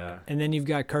 Yeah. And then you've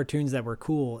got cartoons that were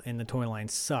cool and the toy line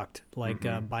sucked, like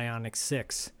Bionic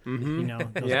 6. Mm-hmm.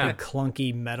 Those big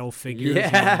clunky metal figures.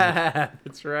 Yeah,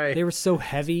 that's right. They were so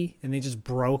heavy and they just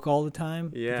broke all the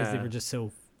time because they Yeah. were just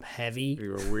so heavy. They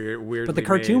were weird. But the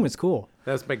cartoon made. was cool.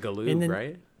 That was by Galoob,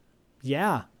 right?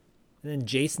 Yeah. And then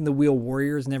Jason the Wheel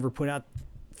Warriors never put out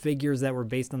figures that were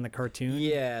based on the cartoon.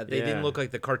 Yeah, they didn't look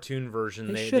like the cartoon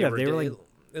version. They should have. They were like,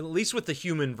 at least with the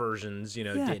human versions,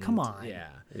 didn't. Come on.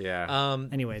 Yeah.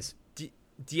 Anyways,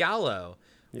 Diallo.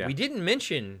 Yeah. We didn't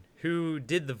mention who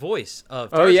did the voice of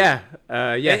Oh Tarzan.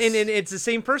 yes. And it's the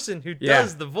same person who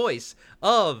does the voice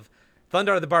of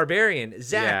Thundar the Barbarian.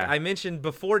 Zach, I mentioned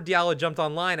before Diallo jumped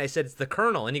online, I said it's the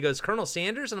Colonel, and he goes, Colonel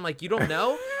Sanders? And I'm like, you don't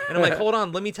know? And I'm like, hold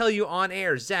on, let me tell you on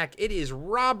air. Zach, it is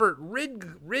Robert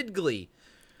Ridgley,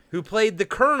 who played the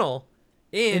Colonel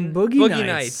in Boogie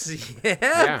Nights.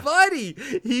 Yeah, buddy.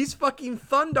 He's fucking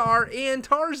Thundar and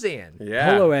Tarzan.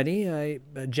 Yeah. Hello, Eddie.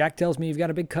 Jack tells me you've got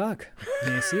a big cock.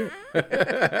 May I see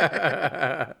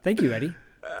it? Thank you, Eddie.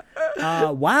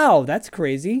 Wow, that's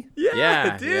crazy.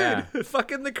 Yeah, Yeah, dude.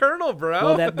 Fucking the Colonel,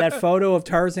 bro. Well, that photo of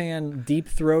Tarzan deep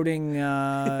throating,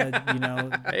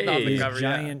 Hey. his Cover,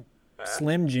 yeah. giant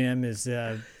Slim Jim is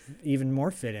even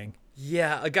more fitting.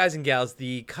 Yeah, guys and gals,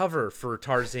 the cover for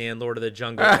Tarzan, Lord of the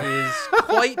Jungle is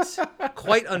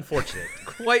quite unfortunate.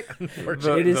 Quite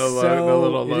unfortunate. It is the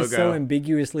little it is so logo.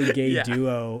 ambiguously gay Yeah.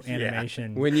 duo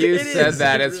animation. When you It said is.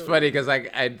 that, It it's really- funny because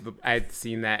I'd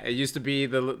seen that. It used to be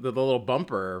the little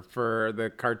bumper for the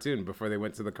cartoon before they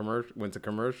went to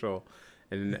commercial,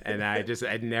 and I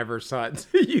never saw it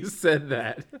until you said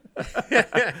that.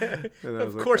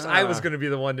 Of course, I was going to be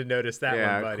the one to notice that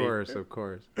Yeah, one, buddy. of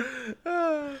course.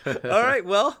 All right,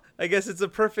 well, I guess it's a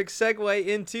perfect segue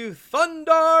into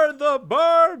Thundar the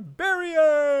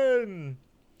Barbarian.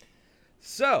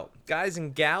 So, guys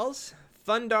and gals,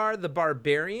 Thundar the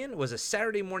Barbarian was a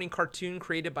Saturday morning cartoon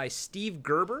created by Steve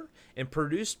Gerber and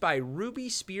produced by Ruby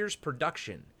Spears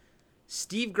Production.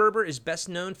 Steve Gerber is best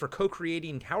known for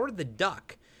co-creating Howard the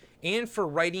Duck and for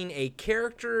writing a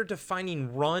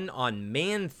character-defining run on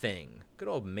Man-Thing. Good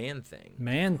old Man-Thing.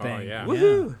 Man thing. yeah.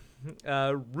 Woohoo!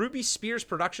 Ruby Spears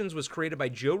Productions was created by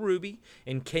Joe Ruby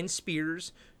and Ken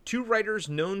Spears, two writers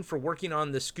known for working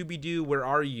on the Scooby-Doo Where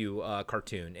Are You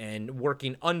cartoon and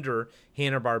working under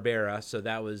Hanna-Barbera, so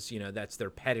that was, that's their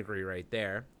pedigree right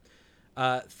there.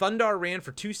 Thundar ran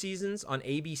for 2 seasons on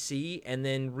ABC and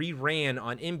then reran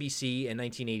on NBC in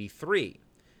 1983.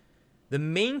 The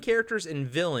main characters and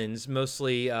villains,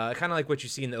 mostly kind of like what you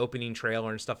see in the opening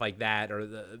trailer and stuff like that, or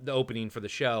the opening for the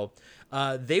show,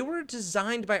 they were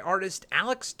designed by artist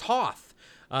Alex Toth,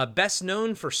 best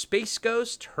known for Space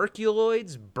Ghost,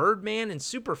 Herculoids, Birdman, and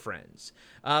Super Friends,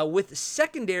 with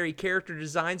secondary character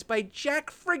designs by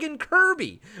Jack friggin'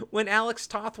 Kirby when Alex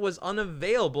Toth was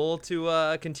unavailable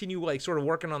to continue sort of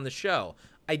working on the show.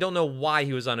 I don't know why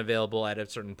he was unavailable at a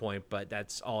certain point, but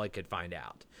that's all I could find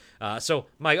out. So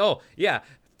I'm like, oh yeah,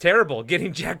 terrible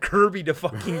getting Jack Kirby to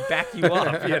fucking back you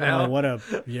up, Oh,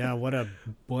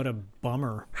 what a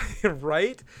bummer.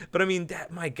 right? But I mean,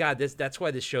 my God, that's why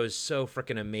this show is so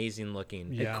freaking amazing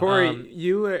looking. Yeah. Corey,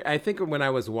 you were, I think when I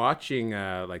was watching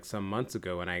like some months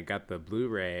ago when I got the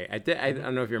Blu-ray, I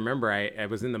don't know if you remember, I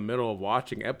was in the middle of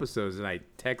watching episodes and I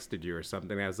texted you or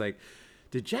something. I was like,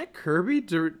 did Jack Kirby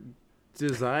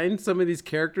design some of these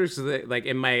characters? So that, like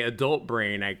in my adult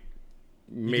brain, I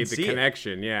made the see it.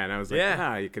 connection. Yeah, and I was like,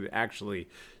 Yeah. you could actually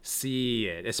see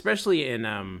it, especially in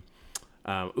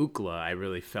Ookla. I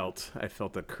really felt a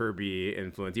Kirby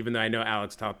influence, even though I know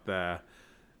Alex taught the.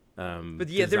 But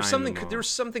yeah, there's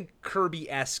something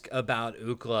Kirby-esque about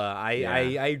Ookla.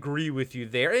 I agree with you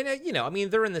there. And I mean,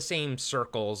 they're in the same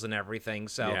circles and everything,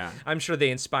 so Yeah. I'm sure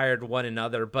they inspired one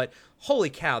another. But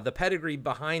holy cow, the pedigree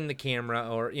behind the camera,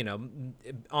 or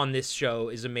on this show,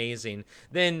 is amazing.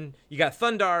 Then you got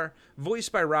Thundar,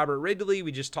 voiced by Robert Ridley.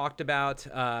 We just talked about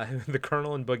the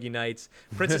Colonel and Boogie Nights.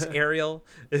 Princess Ariel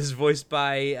is voiced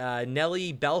by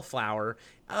Nellie Bellflower.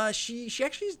 She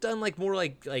actually has done more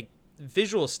like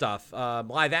visual stuff,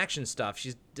 live action stuff.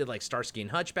 She did like Starsky and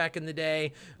Hutch back in the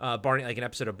day, Barney, like an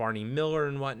episode of Barney Miller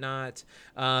and whatnot.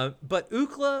 But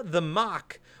Ookla the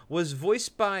Mock was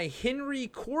voiced by Henry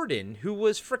Corden, who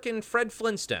was frickin' Fred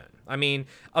Flintstone. I mean,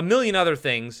 a million other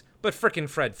things, but frickin'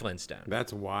 Fred Flintstone.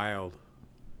 That's wild.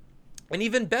 And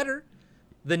even better,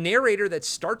 the narrator that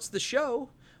starts the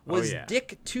show was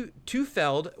Dick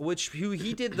Tufeld, who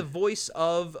he did the voice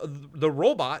of the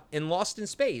robot in Lost in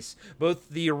Space, both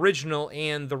the original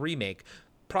and the remake.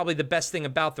 Probably the best thing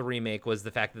about the remake was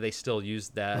the fact that they still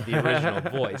used the original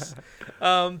voice.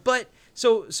 But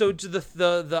so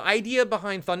the idea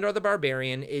behind Thundar the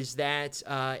Barbarian is that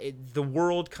the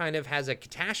world kind of has a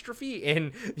catastrophe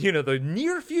in the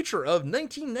near future of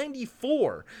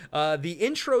 1994. The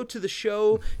intro to the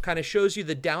show kind of shows you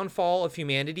the downfall of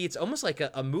humanity. It's almost like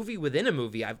a movie within a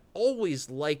movie. I've always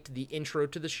liked the intro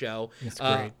to the show. It's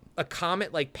great. A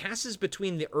comet passes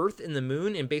between the Earth and the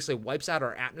Moon and basically wipes out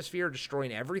our atmosphere,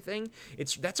 destroying everything.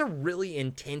 That's a really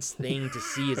intense thing to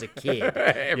see as a kid.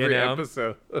 Every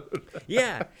episode.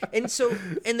 Yeah, and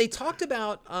they talked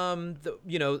about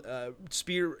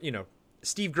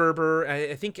Steve Gerber.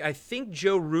 I think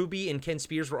Joe Ruby and Ken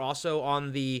Spears were also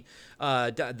on the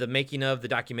making of the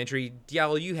documentary.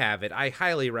 Diallo, you have it. I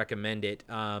highly recommend it.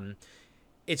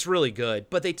 It's really good.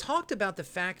 But they talked about the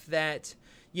fact that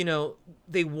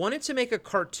they wanted to make a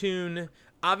cartoon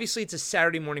obviously it's a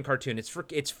Saturday morning cartoon.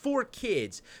 It's for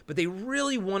kids, but they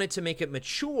really wanted to make it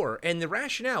mature. And the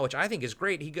rationale, which I think is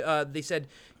great, they said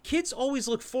kids always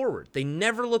look forward. They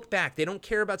never look back. They don't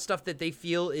care about stuff that they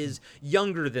feel is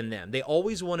younger than them. They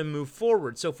always want to move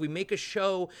forward. So if we make a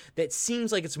show that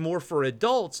seems like it's more for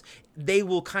adults, they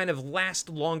will kind of last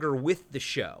longer with the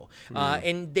show.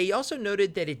 And they also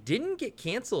noted that it didn't get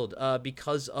canceled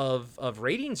because of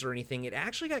ratings or anything. It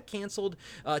actually got canceled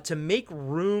to make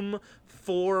room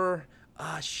for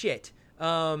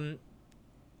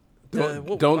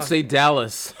don't say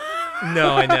Dallas.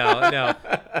 No, I know. No.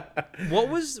 What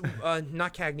was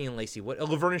not Cagney and Lacey? What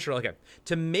Laverne and Shirley? Okay,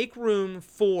 to make room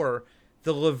for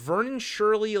the Laverne and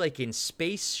Shirley like in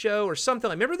space show or something.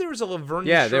 I remember there was a Laverne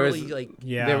and Shirley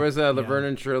there was a Laverne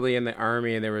and Shirley in the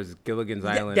Army, and there was Gilligan's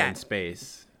Island in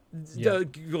space. The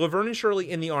Laverne and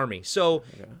Shirley in the Army. So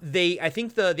I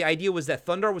think the idea was that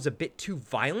Thundar was a bit too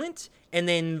violent, and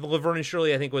then Laverne and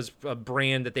Shirley I think was a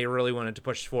brand that they really wanted to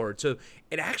push forward. So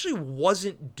it actually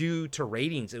wasn't due to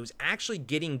ratings. It was actually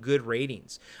getting good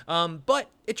ratings.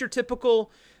 But it's your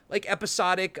typical like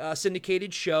episodic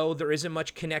syndicated show. There isn't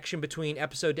much connection between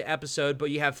episode to episode, but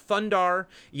you have Thundar,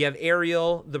 you have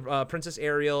Ariel, the Princess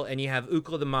Ariel, and you have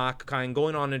Ookla the Mok kind of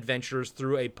going on adventures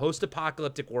through a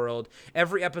post-apocalyptic world.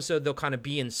 Every episode they'll kind of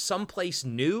be in someplace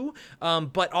new,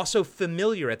 but also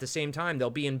familiar at the same time. They'll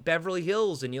be in Beverly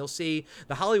Hills and you'll see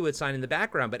the Hollywood sign in the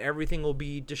background, but everything will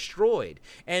be destroyed.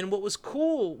 And what was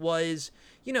cool was,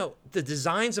 you know, the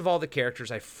designs of all the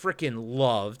characters I freaking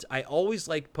loved. I always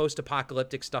liked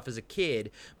post-apocalyptic stuff as a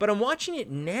kid, but I'm watching it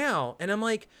now and I'm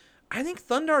like, I think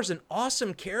Thundar's an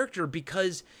awesome character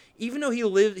because even though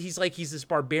he's this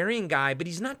barbarian guy, but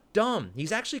he's not dumb.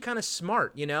 He's actually kind of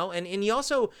smart, you know? And he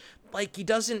also, like,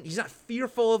 he's not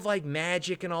fearful of, like,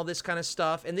 magic and all this kind of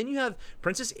stuff. And then you have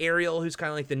Princess Ariel, who's kind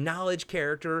of like the knowledge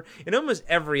character. In almost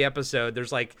every episode,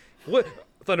 there's like, what...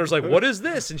 Thundar's like, what is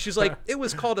this? And she's like, it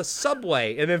was called a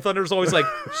subway. And then Thundar's always like,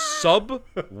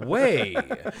 subway,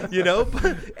 you know?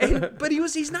 But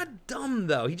he's not dumb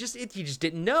though. He just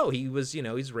didn't know. He was, you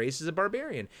know, he's raised as a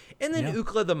barbarian. And then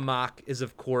Ookla the Mok is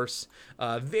of course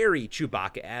very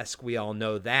Chewbacca-esque. We all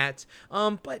know that.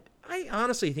 But I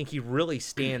honestly think he really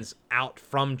stands out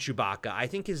from Chewbacca. I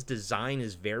think his design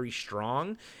is very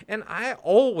strong. And I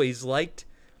always liked,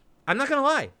 I'm not going to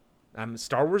lie,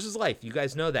 Star Wars is life. You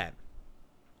guys know that.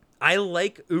 I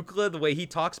like Ookla the way he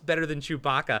talks better than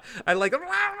Chewbacca. I like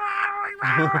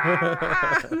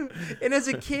and as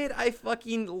a kid, I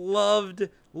fucking loved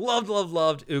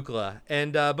Ookla.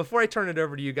 And before I turn it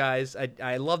over to you guys,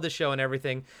 I love the show and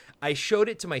everything. I showed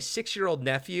it to my 6-year-old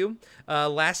nephew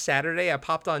last Saturday. I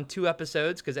popped on 2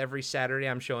 episodes because every Saturday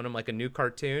I'm showing him like a new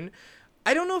cartoon.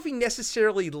 I don't know if he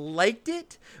necessarily liked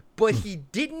it, but he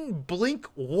didn't blink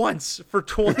once for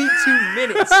 22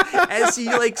 minutes as he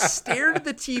like stared at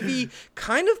the TV,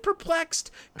 kind of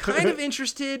perplexed, kind of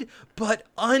interested, but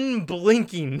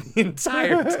unblinking the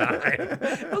entire time.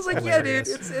 I was like, yeah, dude,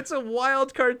 it's a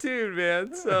wild cartoon,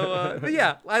 man. So, but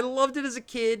yeah, I loved it as a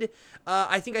kid.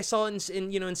 I think I saw it in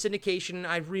syndication.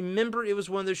 I remember it was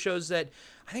one of those shows that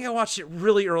I think I watched it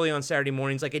really early on Saturday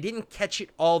mornings. Like I didn't catch it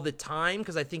all the time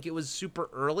because I think it was super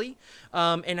early.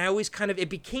 And I always it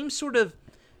became sort of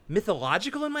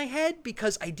mythological in my head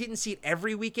because I didn't see it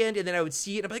every weekend, and then I would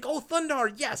see it and I'd be like, oh,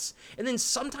 Thundar, yes. And then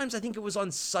sometimes I think it was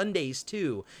on Sundays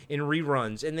too in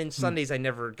reruns, and then Sundays I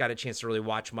never got a chance to really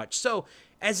watch much. So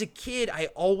as a kid, I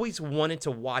always wanted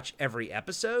to watch every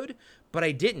episode, but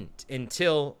I didn't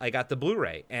until I got the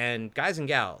Blu-ray. And guys and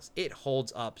gals, it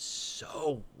holds up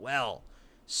so well.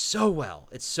 So well.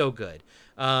 It's so good.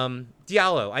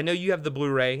 Diallo, I know you have the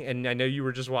Blu-ray, and I know you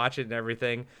were just watching and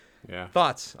everything. Yeah.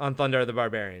 Thoughts on Thundar the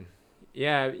Barbarian?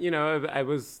 Yeah, I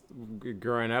was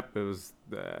growing up. It was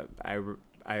I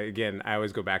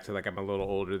always go back to like I'm a little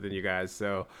older than you guys,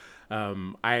 so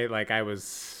I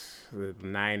was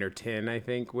 9 or 10, I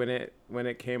think, when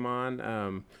it came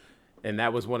on. And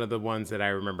that was one of the ones that I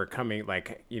remember coming,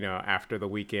 like, after the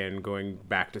weekend, going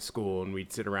back to school, and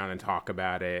we'd sit around and talk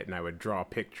about it, and I would draw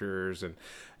pictures, and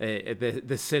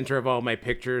the center of all my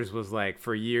pictures was like,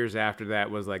 for years after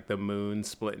that, was like the moon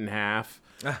split in half.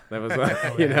 That was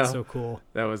like, that's so cool.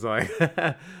 That was like,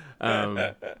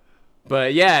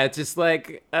 but yeah, it's just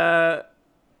like,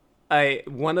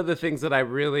 one of the things that I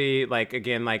really like,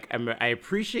 again, like I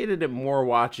appreciated it more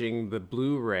watching the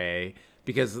Blu-ray,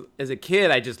 because as a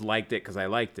kid, I just liked it because I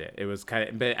liked it. It was kind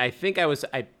of, but I think as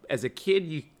a kid,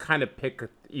 you kind of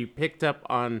picked up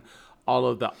on all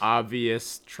of the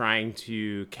obvious trying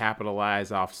to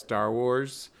capitalize off Star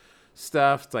Wars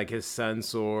stuff. It's like his sun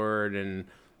sword and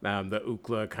the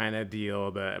Ookla kind of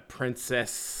deal, the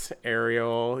Princess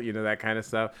Ariel, that kind of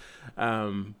stuff.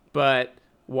 But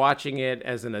watching it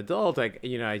as an adult,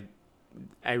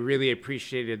 I really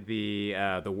appreciated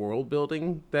the world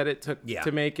building that it took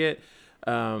to make it.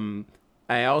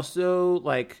 I also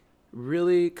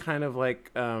really kind of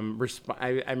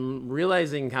I'm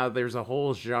realizing how there's a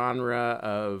whole genre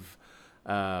of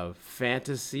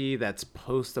fantasy that's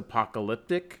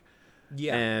post-apocalyptic.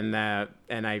 Yeah. That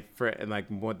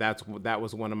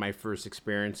was one of my first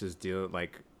experiences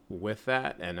with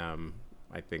that, and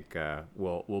I think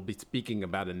we'll be speaking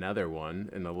about another one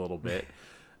in a little bit.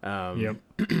 Yep.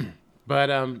 But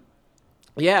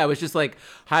it was just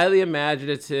highly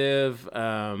imaginative.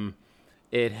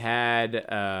 It had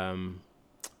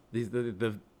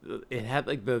the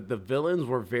villains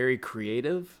were very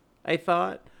creative, I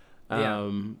thought.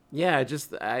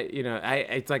 It's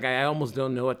I almost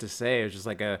don't know what to say. It was just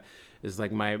it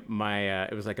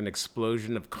was an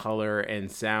explosion of color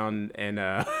and sound, and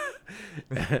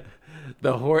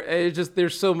the horse.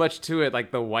 There's so much to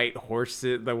it, the white horse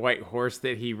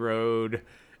that he rode.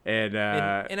 And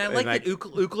I like that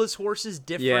Ookla's horse is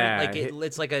different. Yeah,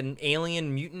 it's like an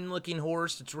alien mutant looking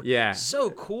horse. It's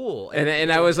so cool.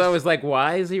 And I was always like,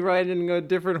 why is he riding a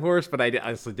different horse? But I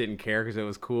honestly didn't care because it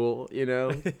was cool,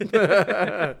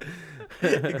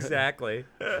 Exactly.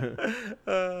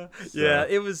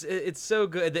 It's so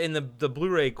good, and the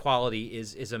Blu-ray quality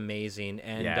is amazing.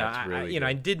 And it's really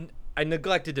good. I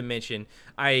neglected to mention,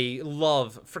 I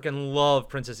freaking love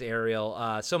Princess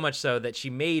Ariel, so much so that she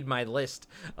made my list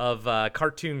of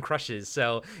cartoon crushes.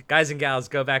 So guys and gals,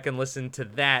 go back and listen to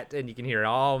that, and you can hear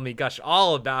me gush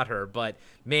all about her. But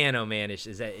man, oh man,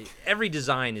 is that every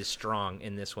design is strong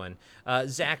in this one.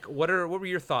 Zach, what were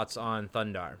your thoughts on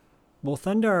Thundarr? Well,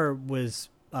 Thundarr was,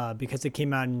 because it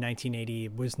came out in 1980,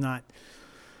 was not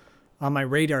on my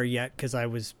radar yet because I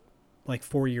was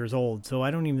 4 years old. So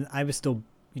I was still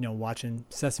watching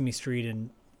Sesame Street and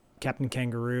Captain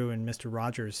Kangaroo and Mr.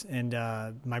 Rogers. And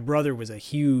my brother was a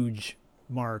huge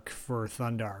mark for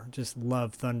Thundarr, just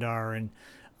loved Thundarr, and,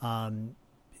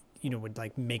 would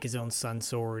make his own sun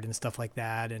sword and stuff like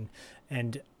that.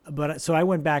 But so I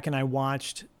went back and I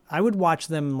would watch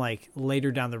them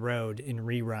later down the road in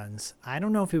reruns. I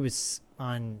don't know if it was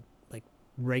on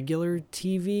regular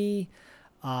TV,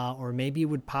 or maybe it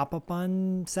would pop up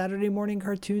on Saturday morning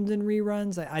cartoons and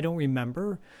reruns. I don't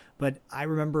remember, but I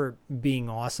remember being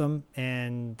awesome.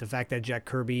 And the fact that Jack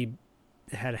Kirby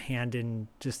had a hand in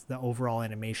just the overall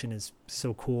animation is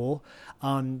so cool.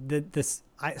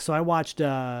 So I watched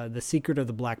The Secret of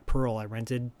the Black Pearl. I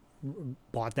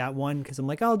bought that one because I'm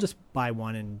like, I'll just buy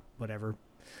one and whatever,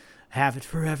 have it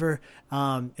forever.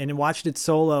 And then watched it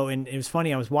solo. And it was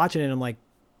funny. I was watching it and I'm like,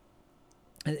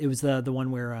 it was the one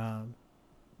where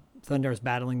Thundarr's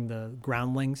battling the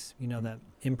Groundlings, that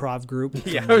improv group.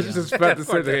 Yeah, I was just about to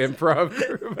say the improv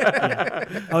group. Yeah.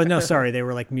 Oh no, sorry, they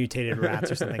were mutated rats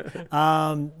or something.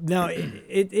 No,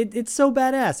 it's so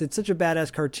badass. It's such a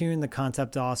badass cartoon. The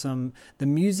concept's awesome. The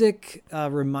music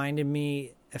reminded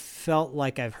me. It felt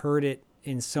like I've heard it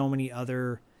in so many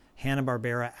other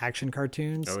Hanna-Barbera action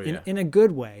cartoons. Oh, yeah. in a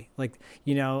good way. I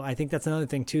think that's another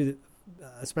thing too,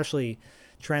 especially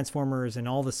Transformers and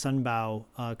all the Sunbow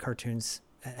cartoons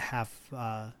have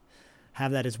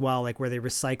that as well, where they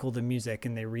recycle the music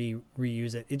and they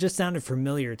reuse it. It just sounded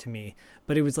familiar to me,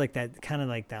 but it was that kind of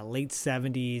that late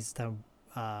 70s,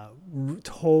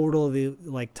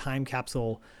 totally time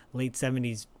capsule, late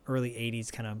 70s, early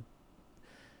 80s kind of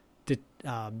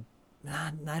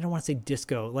I don't want to say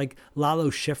disco,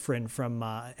 Lalo Schifrin from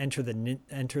Enter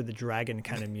the Dragon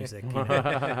kind of music,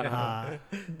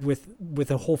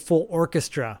 with a whole full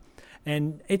orchestra.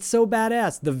 And it's so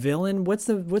badass. The villain, what's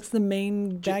the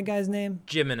main bad guy's name?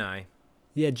 Gemini.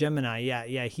 Yeah, Gemini.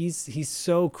 Yeah. He's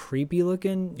so creepy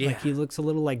looking. Yeah. He looks a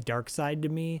little like Darkseid to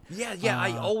me. Yeah.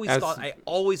 I always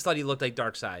thought he looked like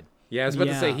Darkseid. Yeah, I was about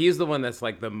to say he's the one that's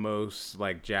the most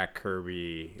Jack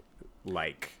Kirby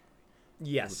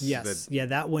Yes. Yeah,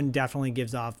 that one definitely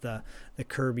gives off the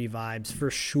Kirby vibes for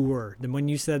sure. Then when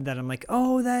you said that, I'm like,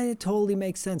 oh, that totally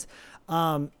makes sense.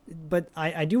 But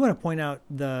I do want to point out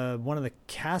one of the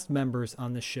cast members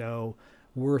on the show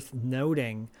worth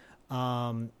noting.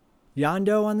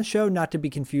 Yondu on the show, not to be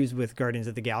confused with Guardians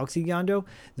of the Galaxy Yondu,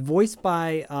 voiced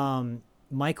by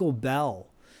Michael Bell.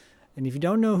 And if you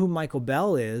don't know who Michael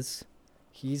Bell is,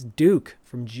 he's Duke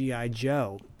from G.I.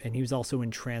 Joe, and he was also in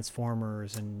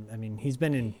Transformers, and he's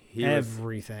been in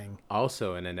everything.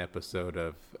 Also in an episode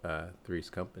of Three's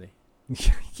Company.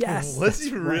 Yes. Was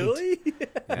he really?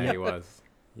 Yeah, he was.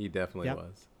 He definitely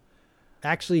was.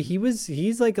 Actually,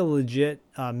 he's a legit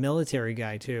military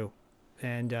guy too,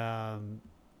 and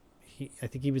I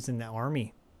think he was in the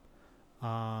Army.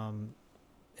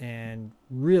 And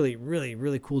really, really,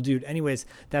 really cool dude. Anyways,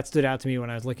 that stood out to me when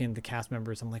I was looking at the cast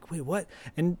members. I'm like, wait, what?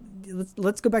 And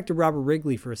let's go back to Robert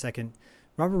Wrigley for a second.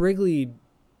 Robert Wrigley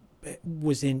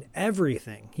was in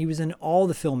everything. He was in all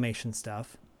the Filmation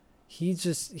stuff. He's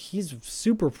a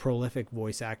super prolific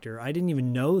voice actor. I didn't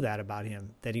even know that about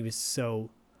him, that he was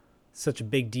such a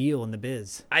big deal in the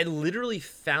biz. I literally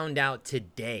found out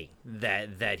today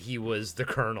that he was the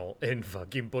Colonel in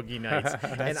fucking Boogie Nights.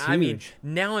 And I mean,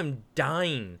 now I'm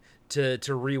dying to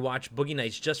rewatch Boogie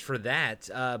Nights just for that.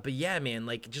 But yeah, man,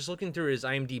 like just looking through his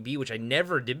IMDb, which I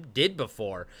never did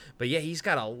before. But yeah, he's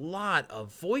got a lot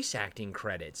of voice acting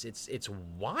credits. It's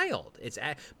wild.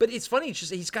 But it's funny. It's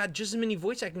just he's got just as many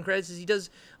voice acting credits as he does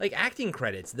like acting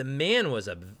credits. The man was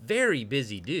a very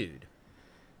busy dude.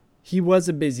 He was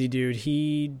a busy dude.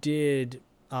 He did.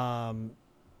 I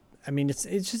mean,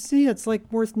 it's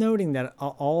like worth noting that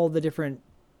all the different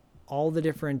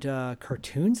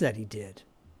cartoons that he did,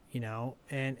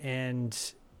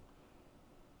 and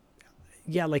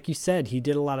yeah, like you said, he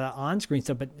did a lot of on-screen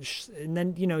stuff. And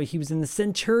then he was in the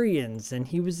Centurions, and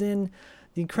he was in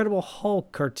the Incredible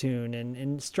Hulk cartoon,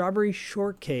 and Strawberry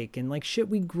Shortcake, and like shit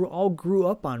we all grew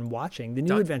up on watching. The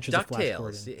New Adventures of Flash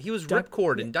Gordon. He was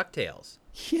Ripcord in DuckTales.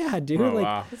 Yeah, dude,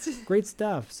 wow. Great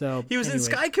stuff. So he was in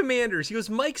Sky Commanders. He was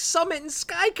Mike Summit in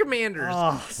Sky Commanders.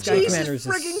 Oh, Sky Commanders!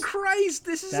 Jesus friggin' Christ,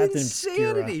 this is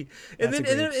insanity. And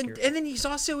then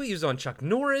he was on Chuck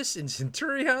Norris in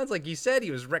Centurions, like you said.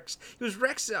 He was Rex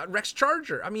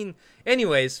Charger. I mean,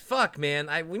 anyways, fuck, man.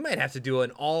 We might have to do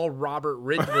an all Robert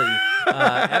Ridley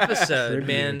episode,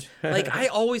 man. Like I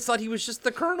always thought he was just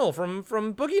the Colonel from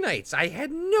Boogie Nights. I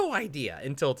had no idea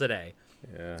until today.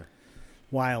 Yeah.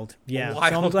 Wild, yeah.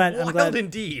 Wild, so I'm glad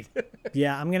indeed.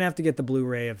 Yeah, I'm gonna have to get the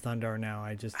Blu-ray of Thundar now.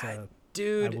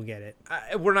 Dude, I will get it.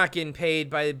 We're not getting paid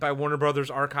by Warner Brothers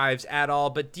Archives at all,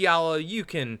 but Diallo, you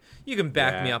can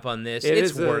back me up on this.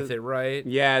 It's worth it, right?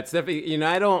 Yeah, it's definitely.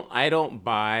 I don't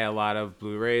buy a lot of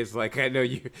Blu-rays. Like I know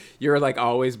you're like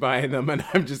always buying them, and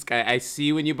I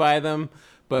see when you buy them,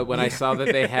 but when I saw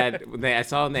that they had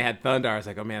Thundar, I was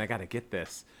like, oh man, I gotta get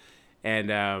this,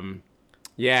 and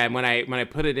yeah, and when I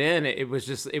put it in, it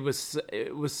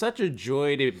was such a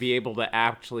joy to be able to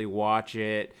actually watch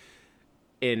it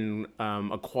in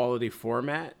a quality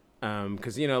format.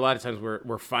 Because a lot of times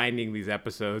we're finding these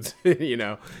episodes, and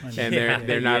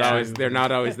they're not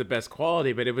always the best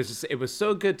quality. But it was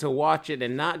so good to watch it,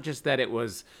 and not just that it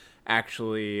was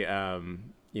actually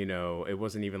it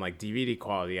wasn't even like DVD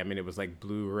quality. I mean, it was like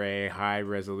Blu-ray, high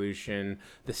resolution.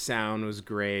 The sound was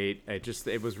great.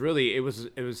 It was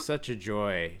such a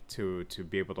joy to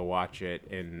be able to watch it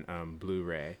in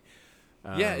Blu-ray.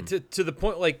 Yeah, to the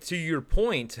point, like to your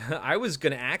point, I was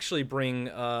gonna actually bring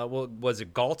was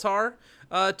it Galtar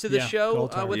to the show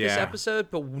with this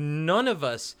episode, but none of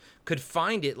us could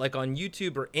find it like on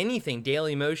YouTube or anything,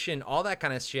 Daily Motion, all that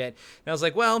kind of shit. And I was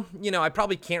like, well, I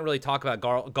probably can't really talk about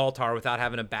Galtar without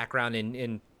having a background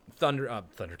in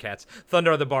Thundercats,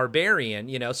 Thundar the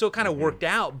Barbarian, so it kind of worked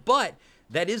out. But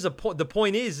that is the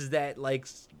point is that like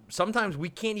sometimes we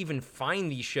can't even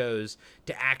find these shows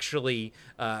to actually,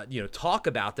 talk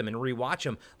about them and rewatch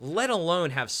them, let alone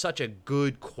have such a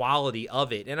good quality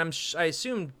of it. And I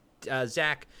assume,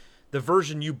 Zach, the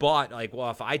version you bought, like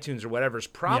off iTunes or whatever, is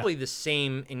probably the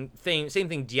same thing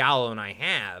Diallo and I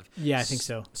have. Yeah, I think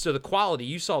so. So the quality,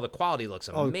 you saw the quality looks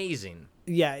amazing.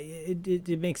 Yeah,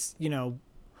 it makes,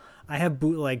 I have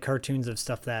bootleg cartoons of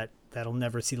stuff that'll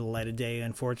never see the light of day,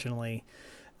 unfortunately.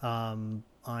 On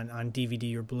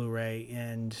DVD or Blu-ray,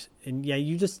 and yeah,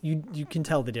 you can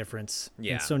tell the difference.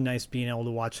 Yeah, it's so nice being able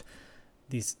to watch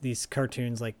these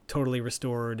cartoons like totally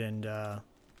restored, and I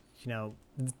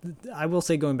will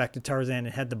say, going back to Tarzan,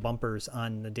 it had the bumpers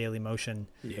on the Daily Motion.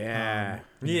 Yeah,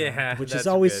 which is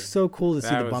always so cool to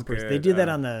see the bumpers. They did that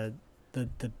on the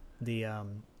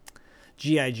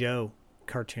G.I. Joe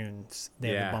cartoons. They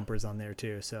have the bumpers on there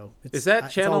too. So is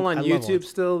that channel on YouTube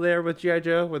still there with G.I.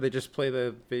 Joe, where they just play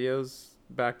the videos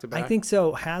back to back? I think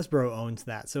so. Hasbro owns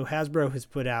that. So Hasbro has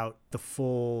put out the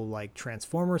full like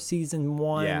Transformer season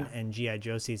 1 and G.I.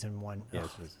 Joe season 1. Yeah,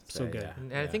 so good. Yeah.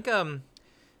 And I think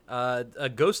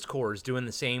Ghost Corps is doing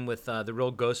the same with the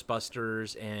Real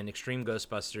Ghostbusters and Extreme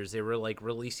Ghostbusters. They were like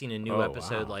releasing a new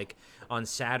episode like on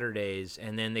Saturdays,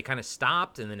 and then they kind of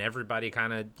stopped, and then everybody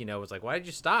kind of was like, "Why did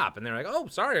you stop?" And they're like, "Oh,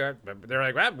 sorry." They're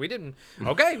like, well, "We didn't."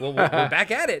 Okay, well we're back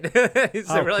at it.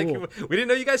 So we're cool. like, "We didn't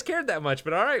know you guys cared that much,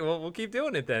 but all right, well we'll keep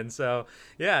doing it then." So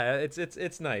yeah, it's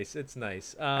nice. It's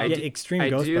nice. Extreme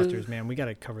Ghostbusters, man, we got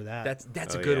to cover that.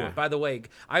 That's a good one. By the way,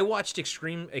 I watched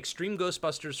Extreme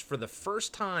Ghostbusters for the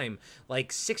first time time,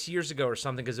 like 6 years ago or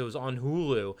something, because it was on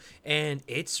Hulu, and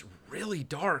it's really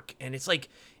dark, and it's like,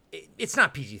 it's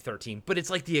not PG-13, but it's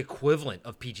like the equivalent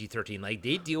of PG-13. Like,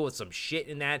 they deal with some shit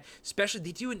in that. Especially,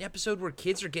 they do an episode where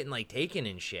kids are getting, like, taken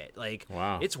and shit. Like,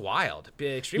 wow. It's wild.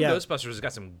 Extreme Yeah. Ghostbusters has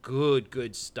got some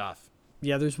good stuff.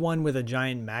 Yeah, there's one with a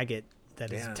giant maggot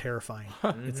that is terrifying.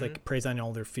 Mm-hmm. It's like preys on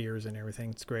all their fears and everything.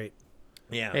 It's great.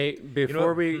 Yeah. Hey,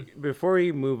 before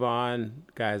we move on,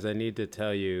 guys, I need to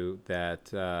tell you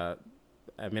that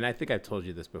I mean, I think I've told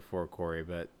you this before, Corey,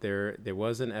 but there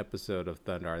was an episode of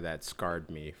Thundar that scarred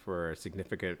me for a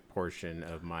significant portion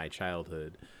of my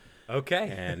childhood. Okay.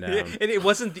 And and it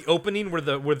wasn't the opening where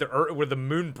the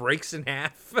moon breaks in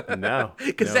half. No,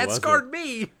 because no, it that wasn't. scarred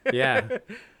me. Yeah.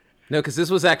 No, because this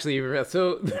was actually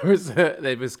so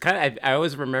it was kind of,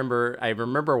 I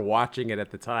remember watching it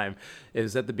at the time. It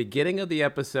was at the beginning of the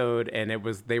episode, and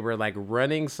they were like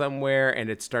running somewhere, and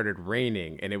it started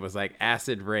raining, and it was like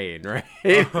acid rain, right?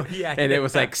 Oh, yeah. And it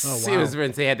was like wow. it was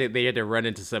when they had to run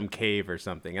into some cave or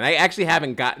something. And I actually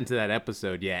haven't gotten to that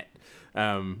episode yet.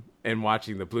 And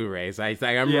watching the Blu-rays, I'm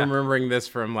remembering this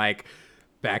from like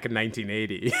back in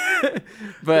 1980.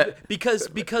 But because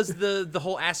the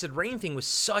whole acid rain thing was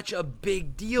such a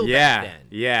big deal yeah, back then.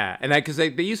 yeah, and because they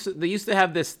used to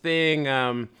have this thing,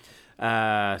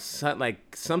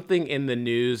 like something in the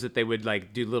news that they would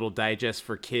like do little digests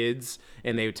for kids,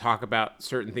 and they would talk about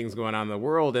certain things going on in the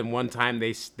world. And one time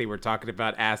they were talking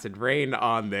about acid rain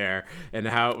on there and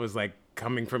how it was like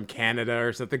coming from Canada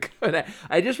or something.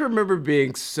 I just remember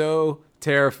being so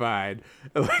terrified.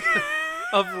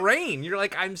 Of rain. You're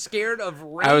like, I'm scared of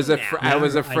rain. I was now.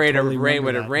 afraid totally of rain.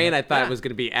 When remember it rained, that. I thought it was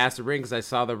going to be acid rain because I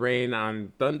saw the rain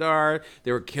on Thundar.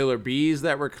 There were killer bees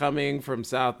that were coming from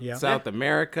South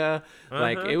America.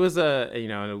 Like it was we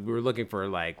were looking for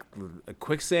like a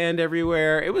quicksand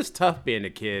everywhere. It was tough being a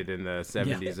kid in the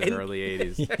 70s and early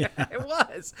 80s. It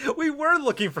was. We were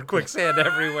looking for quicksand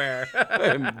everywhere.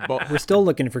 We're still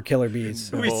looking for killer bees.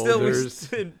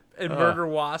 Boulders. And murder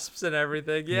wasps and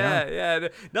everything. Yeah.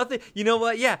 Nothing. You know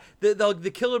what? Yeah.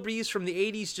 The killer bees from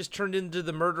the 80s just turned into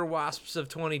the murder wasps of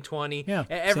 2020. Yeah,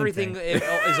 Everything same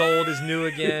thing. is old, is new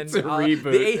again. It's a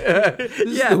reboot. This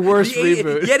is the worst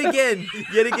reboot. Yet again,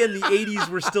 the 80s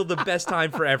were still the best time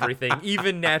for everything,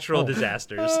 even natural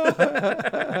disasters.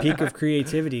 Peak of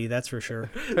creativity, that's for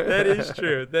sure. That is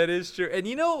true. That is true. And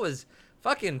you know what was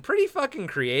pretty fucking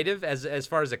creative as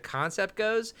far as a concept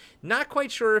goes. Not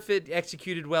quite sure if it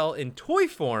executed well in toy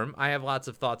form. I have lots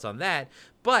of thoughts on that.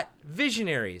 But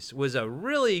Visionaries was a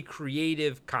really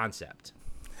creative concept.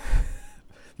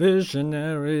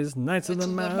 Visionaries, Knights of the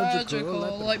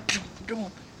Magical like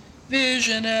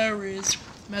Visionaries,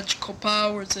 magical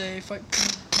powers, they fight.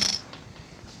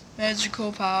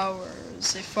 Magical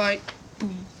powers, they fight.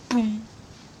 Boom, boom.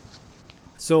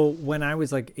 So when I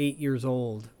was like 8 years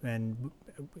old, and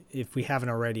if we haven't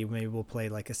already, maybe we'll play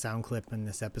like a sound clip in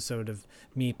this episode of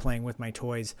me playing with my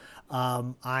toys.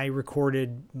 I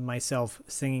recorded myself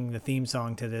singing the theme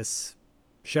song to this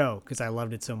show because I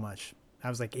loved it so much. I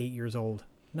was like 8 years old.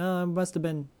 I must have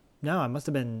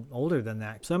been older than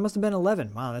that. So I must have been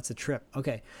 11. Wow, that's a trip.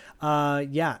 Okay.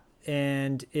 Yeah.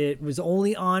 And it was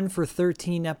only on for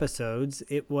 13 episodes.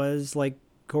 It was like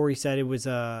Corey said, it was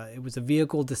a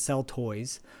vehicle to sell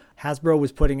toys. Hasbro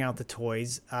was putting out the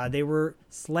toys. They were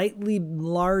slightly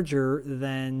larger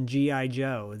than G.I.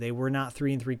 Joe. They were not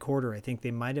 3 3/4. I think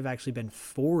they might have actually been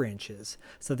 4 inches.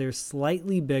 So they're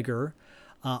slightly bigger.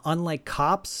 Unlike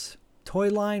Cops toy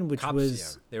line,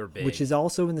 They were big. which is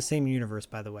also in the same universe,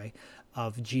 by the way,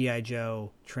 of G.I.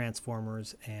 Joe,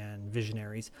 Transformers, and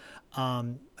Visionaries.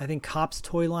 I think Cops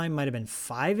toy line might have been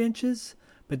 5 inches.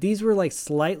 But these were like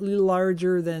slightly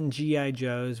larger than G.I.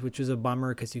 Joe's, which was a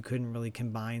bummer because you couldn't really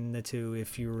combine the two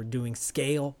if you were doing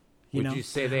scale. Would you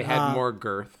say they had more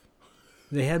girth?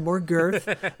 They had more girth.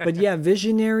 But yeah,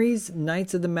 Visionaries,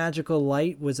 Knights of the Magical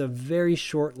Light was a very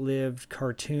short-lived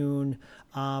cartoon.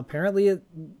 Apparently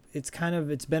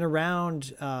it's been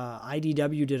around.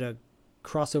 IDW did a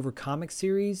crossover comic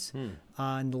series in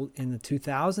the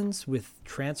 2000s with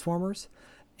Transformers.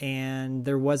 And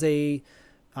there was a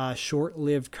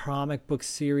short-lived comic book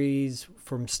series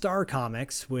from Star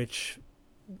Comics, which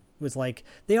was like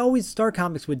Star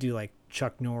Comics would do like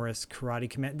Chuck Norris, Karate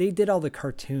Command. They did all the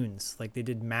cartoons, like they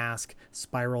did Mask,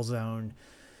 Spiral Zone,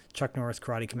 Chuck Norris,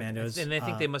 Karate Commandos. And I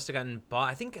think they must have gotten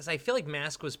bought. Because I feel like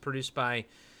Mask was produced by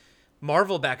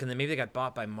Marvel back in the, maybe they got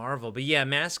bought by Marvel. But yeah,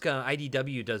 Mask,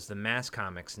 IDW does the Mask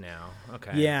comics now.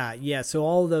 Okay. Yeah. So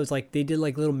all of those, like they did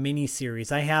like little mini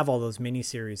series. I have all those mini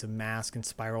series of Mask and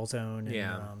Spiral Zone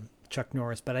and Chuck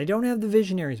Norris, but I don't have the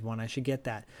Visionaries one. I should get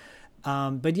that.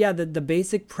 But yeah, the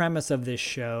basic premise of this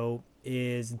show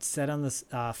is set on this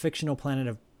fictional planet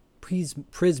of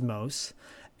Prismos,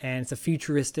 and it's a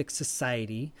futuristic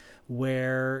society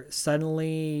where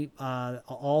suddenly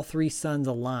all three suns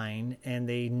align and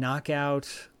they knock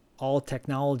out all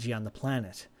technology on the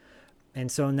planet.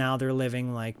 And so now they're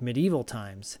living like medieval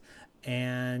times.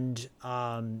 And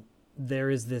there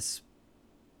is this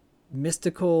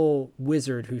mystical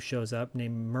wizard who shows up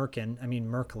named Merklin.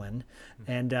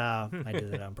 And I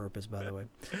did that on purpose, by the way.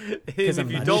 Because I'm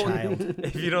not a child.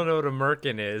 If you don't know what a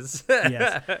Merkin is.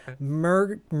 Yes.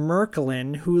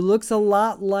 Merklin, who looks a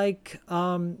lot like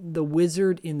the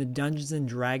wizard in the Dungeons and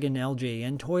Dragon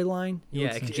LJN toy line. He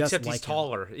looks just except like he's him.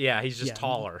 taller. Yeah, he's just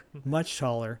taller. Much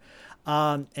taller.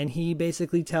 And he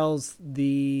basically tells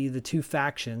the two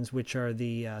factions, which are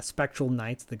the Spectral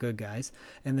Knights, the good guys,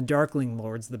 and the Darkling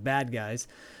Lords, the bad guys,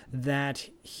 that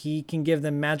he can give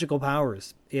them magical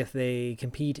powers if they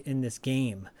compete in this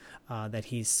game that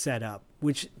he's set up.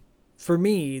 Which, for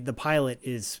me, the pilot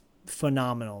is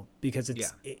phenomenal because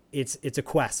it's a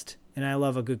quest, and I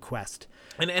love a good quest.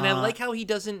 And I like how he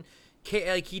doesn't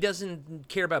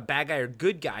care about bad guy or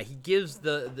good guy. He gives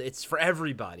it's for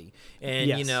everybody, and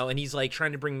Yes. and he's like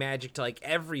trying to bring magic to like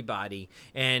everybody,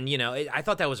 and I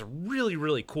thought that was really,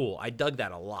 really cool. I dug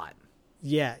that a lot.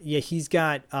 Yeah, he's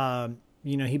got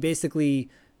he basically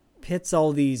pits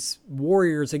all these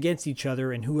warriors against each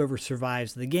other, and whoever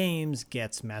survives the games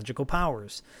gets magical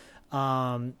powers.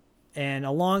 And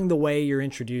along the way, you're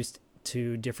introduced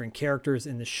to different characters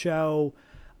in the show.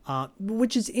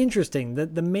 Which is interesting.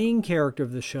 The main character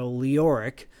of the show,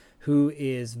 Leoric, who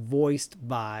is voiced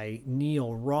by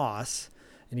Neil Ross.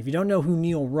 And if you don't know who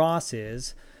Neil Ross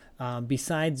is,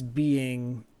 besides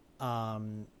being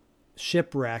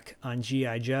Shipwreck on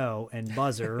G.I. Joe and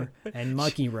Buzzer and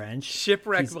Monkey Wrench.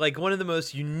 Shipwreck, like one of the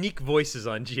most unique voices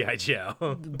on G.I.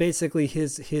 Joe. Basically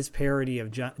his parody of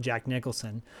Jack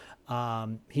Nicholson.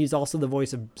 He's also the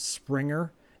voice of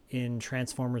Springer in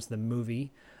Transformers the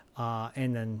movie.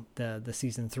 And then the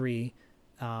season 3,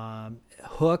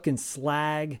 Hook and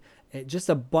Slag, just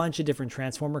a bunch of different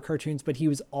Transformer cartoons. But he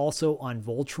was also on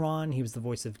Voltron. He was the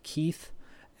voice of Keith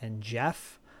and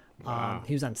Jeff. Wow.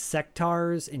 He was on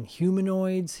Sectars and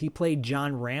Humanoids. He played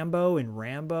John Rambo in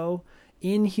Rambo.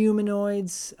 In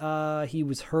Humanoids, he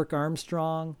was Herc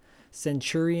Armstrong.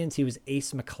 Centurions, he was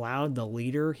Ace McCloud, the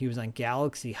leader. He was on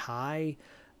Galaxy High.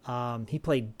 He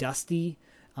played Dusty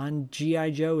on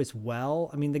G.I. Joe as well.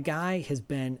 I mean, the guy has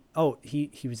been... he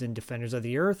was in Defenders of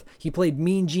the Earth. He played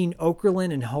Mean Gene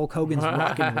Okerlund in Hulk Hogan's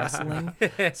Rockin' Wrestling.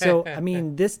 So, I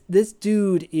mean, this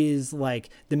dude is like...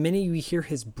 The minute you hear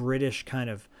his British kind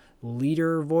of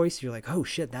leader voice, you're like, oh,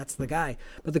 shit, that's the guy.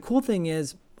 But the cool thing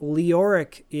is,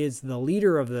 Leoric is the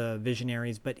leader of the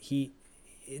Visionaries, but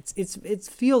it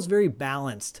feels very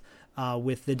balanced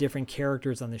with the different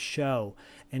characters on the show.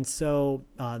 And so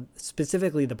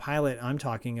specifically the pilot I'm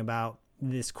talking about,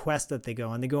 this quest that they go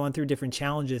on. They go on through different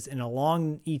challenges, and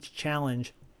along each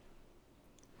challenge,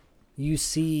 you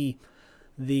see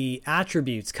the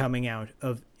attributes coming out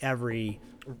of every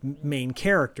main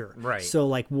character. Right. So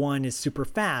like one is super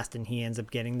fast and he ends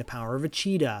up getting the power of a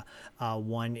cheetah.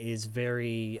 One is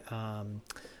very...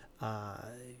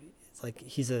 like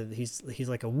he's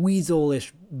like a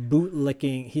weaselish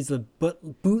bootlicking. He's a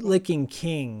bootlicking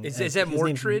king. Is that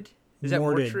Mordred? Is that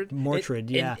Mordred?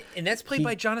 Mordred, yeah. And that's played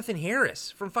by Jonathan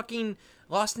Harris from fucking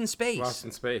Lost in Space. Lost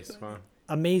in Space. Wow.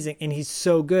 Amazing, and he's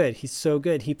so good. He's so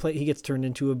good. He gets turned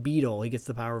into a beetle. He gets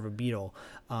the power of a beetle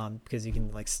because you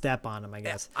can like step on him, I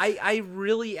guess. I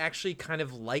really actually kind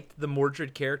of liked the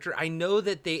Mordred character. I know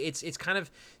that it's kind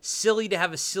of silly to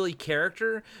have a silly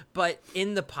character, but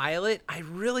in the pilot, I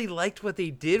really liked what they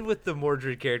did with the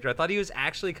Mordred character. I thought he was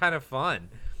actually kind of fun.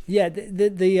 Yeah,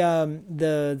 the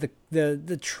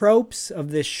tropes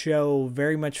of this show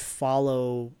very much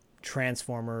follow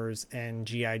Transformers and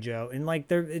G.I. Joe, and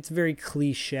like it's very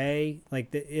cliche.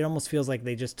 Like it almost feels like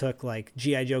they just took like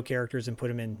G.I. Joe characters and put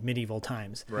them in medieval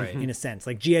times, right? In a sense,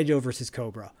 like G.I. Joe versus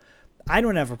Cobra. I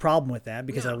don't have a problem with that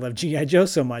because I love G.I. Joe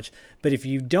so much. But if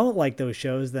you don't like those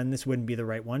shows, then this wouldn't be the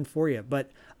right one for you.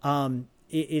 But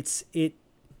it's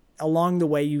along the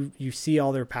way you see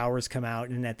all their powers come out,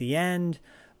 and at the end,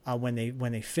 when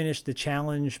they finish the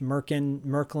challenge,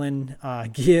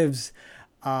 Merklin gives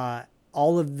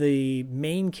all of the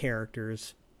main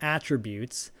characters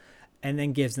attributes and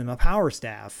then gives them a power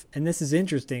staff. And this is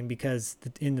interesting because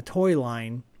in the toy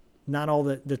line, not all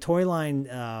the toy line,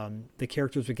 the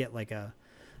characters would get like an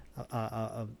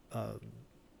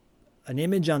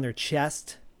image on their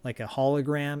chest, like a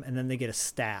hologram, and then they get a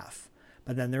staff.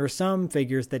 But then there are some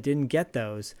figures that didn't get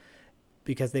those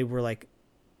because they were like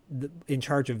in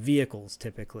charge of vehicles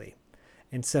typically.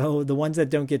 And so the ones that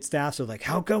don't get staffs are like,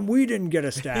 how come we didn't get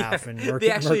a staff? And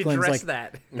They actually Merklin's address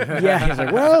like, that. yeah, he's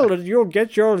like, well, you'll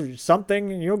get your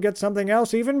something, and you'll get something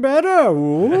else even better.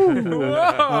 Ooh.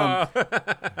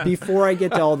 Before I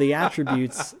get to all the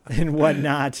attributes and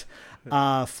whatnot,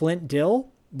 Flint Dill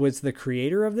was the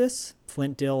creator of this.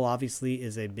 Flint Dill obviously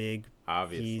is a big,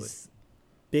 he's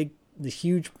big, the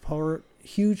huge part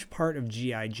of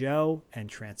G.I. Joe and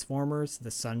Transformers,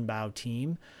 the Sunbow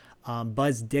team.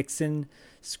 Buzz Dixon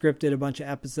scripted a bunch of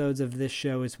episodes of this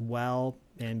show as well,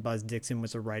 and Buzz Dixon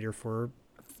was a writer for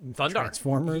Thundar.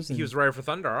 Transformers. He was a writer for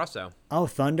Thundar also. Oh,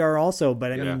 Thundar also,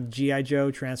 but I mean G.I.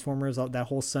 Joe, Transformers, that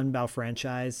whole Sunbow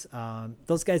franchise.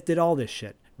 Those guys did all this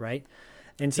shit, right?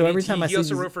 And so every time I see he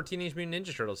also wrote for Teenage Mutant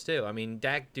Ninja Turtles too. I mean,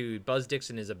 that dude, Buzz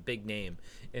Dixon, is a big name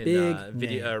in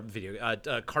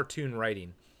cartoon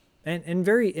writing. And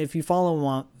very, if you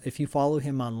follow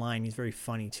him online, he's very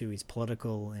funny too. He's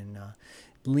political and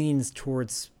leans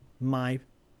towards my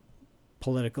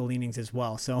political leanings as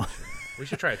well. So we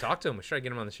should try to talk to him. We should try to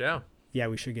get him on the show. Yeah,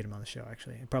 we should get him on the show.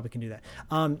 Actually, I probably can do that.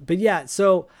 But yeah,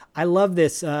 so I love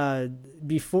this. Going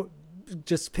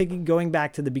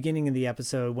back to the beginning of the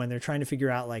episode when they're trying to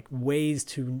figure out like ways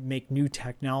to make new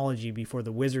technology before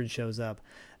the wizard shows up.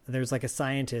 There's like a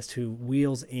scientist who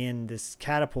wheels in this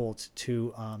catapult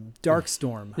to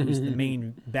Darkstorm, who's the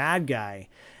main bad guy,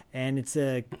 and it's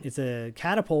a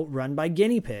catapult run by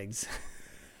guinea pigs.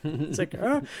 It's like,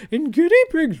 and guinea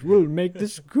pigs will make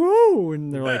this go,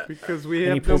 and they're like, because we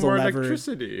have no more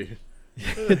electricity.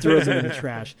 It throws them in the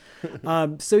trash.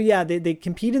 So yeah, they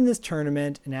compete in this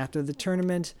tournament, and after the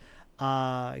tournament,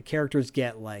 characters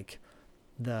get like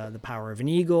the power of an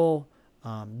eagle.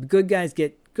 Good guys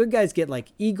get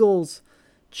like eagles,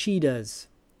 cheetahs,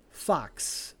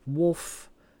 fox, wolf,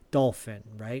 dolphin,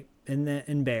 right?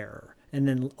 And bear, and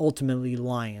then ultimately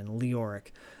lion,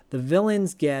 Leoric. The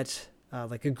villains get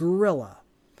like a gorilla,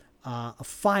 a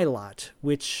phylot,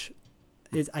 which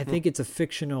is, I think it's a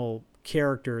fictional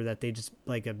character that they just,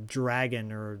 like a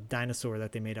dragon or dinosaur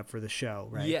that they made up for the show,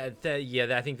 right? Yeah,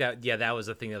 I think that was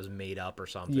a thing that was made up or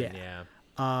something. Yeah.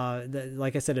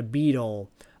 Like I said, a beetle,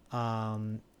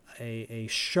 a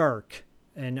shark,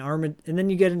 and then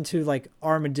you get into like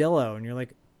armadillo, and you're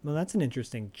like, well, that's an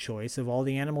interesting choice. Of all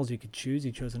the animals you could choose,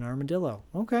 you chose an armadillo.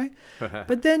 Okay.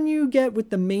 But then you get with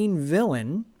the main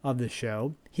villain of the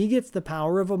show, he gets the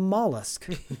power of a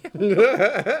mollusk.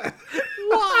 Why?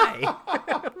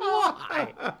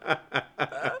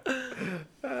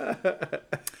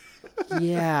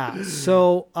 Yeah.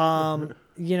 So,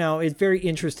 it's very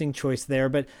interesting choice there,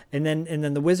 but and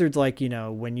then the wizard's like,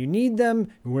 when you need them,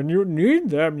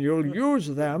 you'll use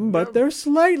them, but they're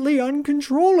slightly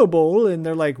uncontrollable. And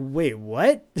they're like, wait,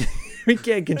 what? We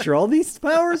can't control these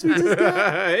powers we just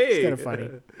got? It's kind of funny.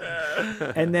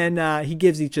 And then he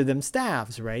gives each of them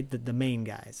staves, right? The main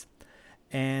guys.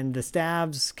 And the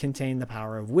staves contain the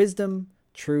power of wisdom,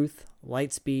 truth,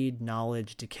 light speed,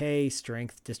 knowledge, decay,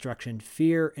 strength, destruction,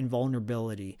 fear, and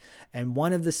vulnerability. And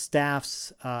one of the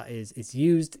staffs is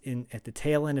used at the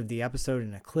tail end of the episode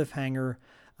in a cliffhanger,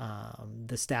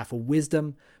 the staff of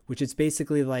wisdom, which is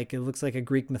basically like, it looks like a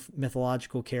Greek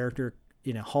mythological character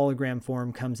in a hologram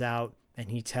form comes out, and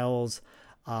he tells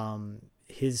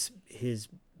his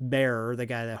bearer, the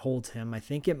guy that holds him, I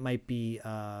think it might be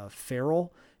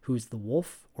Feral, who's the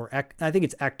wolf, or I think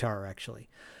it's Ektar actually.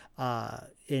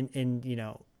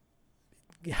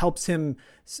 Helps him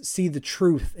see the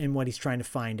truth in what he's trying to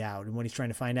find out. And what he's trying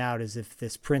to find out is if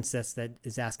this princess that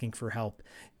is asking for help,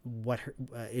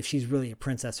 if she's really a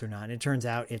princess or not. And it turns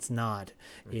out it's not.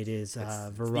 It is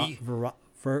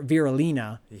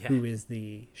Viralina, who is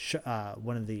the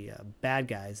one of the bad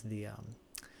guys.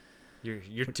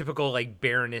 Your typical like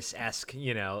Baroness-esque,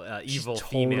 evil totally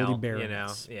female,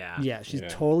 Baroness. Yeah, she's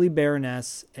totally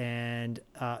Baroness, and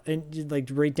like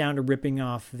right down to ripping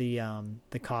off the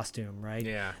costume, right?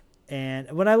 Yeah.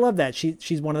 And what I love that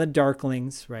she's one of the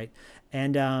Darklings, right?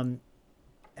 And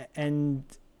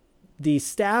the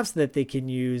staffs that they can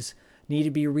use need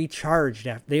to be recharged.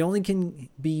 They only can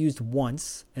be used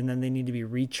once, and then they need to be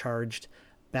recharged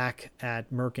back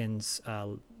at Merkin's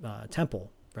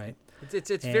temple, right?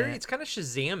 It's kind of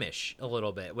Shazam-ish a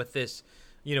little bit with this,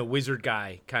 wizard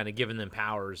guy kind of giving them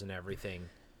powers and everything.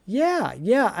 Yeah.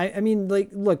 I mean, like,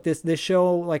 look, this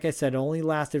show, like I said, only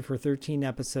lasted for 13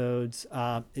 episodes.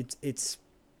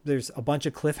 There's a bunch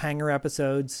of cliffhanger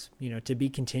episodes, to be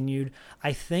continued.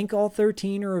 I think all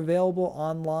 13 are available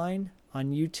online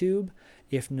on YouTube.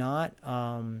 If not,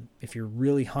 if you're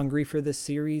really hungry for this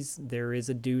series, there is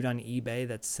a dude on eBay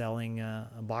that's selling a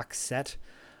box set.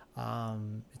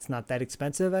 It's not that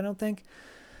expensive, I don't think.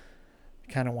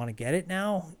 kind of want to get it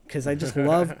now because I just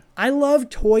I love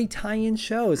toy tie-in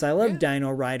shows. I love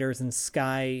Dino Riders and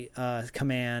Sky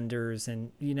Commanders,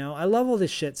 and I love all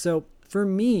this shit. So for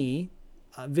me,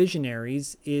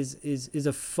 Visionaries is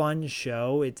a fun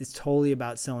show. It's totally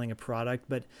about selling a product,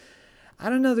 but I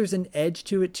don't know, there's an edge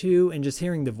to it too. And just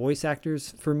hearing the voice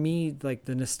actors, for me, like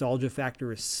the nostalgia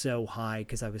factor is so high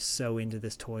because I was so into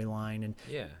this toy line. And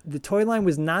the toy line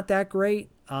was not that great,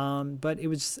 but it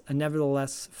was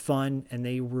nevertheless fun, and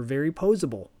they were very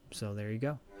posable. So there you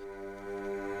go.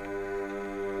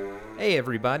 Hey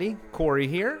everybody, Corey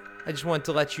here. I just want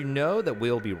to let you know that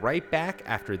we'll be right back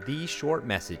after these short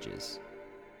messages.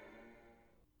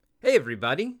 Hey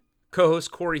everybody,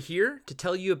 co-host Corey here to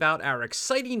tell you about our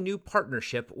exciting new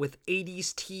partnership with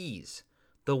 80s Tees,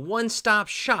 the one-stop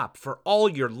shop for all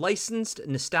your licensed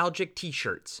nostalgic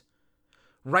t-shirts.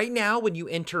 Right now, when you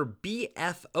enter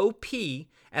BFOP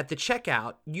at the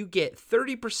checkout, you get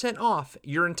 30% off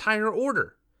your entire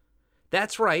order.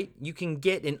 That's right, you can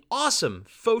get an awesome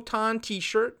Photon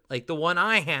t-shirt like the one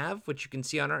I have, which you can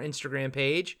see on our Instagram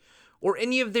page, or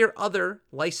any of their other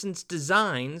licensed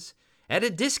designs at a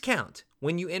discount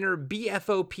when you enter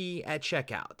BFOP at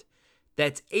checkout.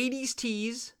 That's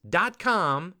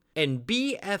 80stees.com and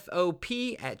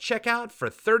BFOP at checkout for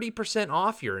 30%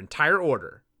 off your entire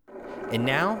order. And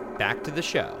now, back to the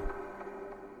show.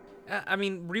 I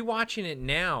mean, rewatching it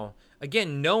now,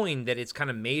 again, knowing that it's kind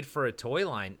of made for a toy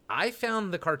line, I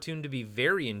found the cartoon to be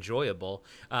very enjoyable,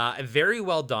 very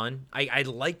well done. I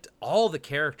liked all the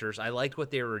characters. I liked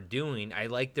what they were doing. I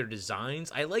liked their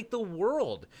designs. I liked the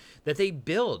world that they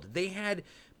build. They had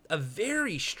a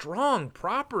very strong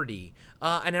property.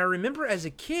 And I remember as a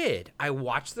kid, I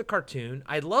watched the cartoon.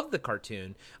 I loved the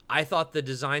cartoon. I thought the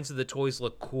designs of the toys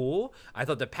looked cool. I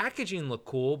thought the packaging looked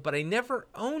cool, but I never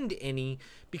owned any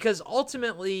because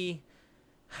ultimately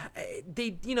they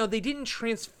didn't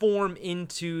transform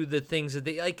into the things that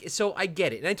they like. So I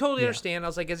get it. And I totally understand. I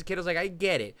was like, as a kid, I was like, I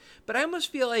get it. But I almost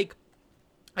feel like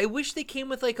I wish they came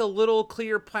with like a little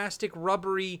clear plastic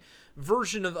rubbery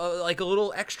version of like a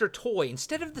little extra toy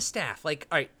instead of the staff. Like,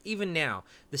 all right, even now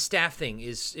the staff thing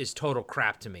is total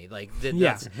crap to me. Like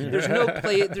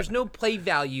there's no play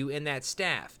value in that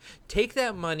staff. Take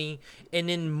that money and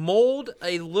then mold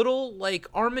a little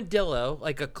like armadillo,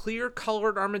 like a clear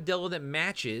colored armadillo that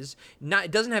matches.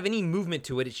 It doesn't have any movement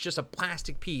to it. It's just a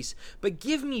plastic piece. But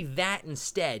give me that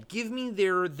instead. Give me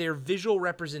their visual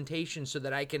representation so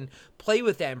that I can play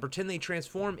with that and pretend they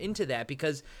transform into that,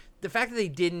 because the fact that they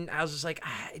didn't, I was just like,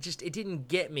 it didn't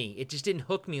get me. It just didn't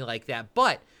hook me like that.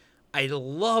 But I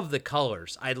love the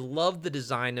colors. I love the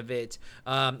design of it.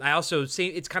 I also say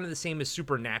it's kind of the same as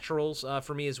Supernaturals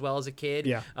for me as well as a kid.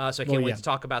 Yeah. So I can't wait to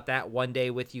talk about that one day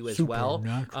with you as well.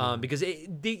 Because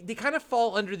they kind of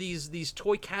fall under these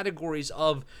toy categories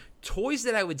of toys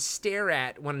that I would stare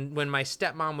at when my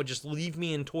stepmom would just leave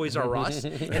me in Toys R Us,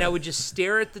 and I would just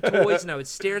stare at the toys and I would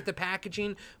stare at the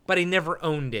packaging, but I never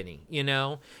owned any,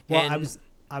 Well, and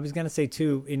I was going to say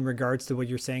too, in regards to what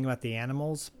you're saying about the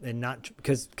animals, and not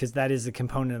because that is a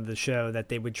component of the show that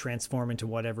they would transform into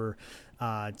whatever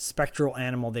spectral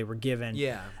animal they were given.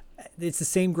 Yeah. It's the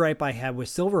same gripe I had with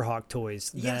Silverhawk toys.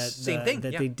 Same thing.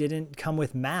 That they didn't come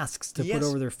with masks to put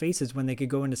over their faces when they could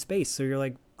go into space. So you're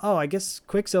like, oh, I guess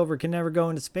Quicksilver can never go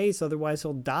into space, otherwise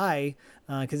he'll die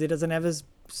because he doesn't have his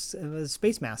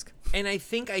space mask. And I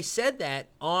think I said that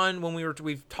when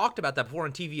we've talked about that before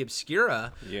on TV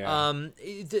Obscura. Yeah.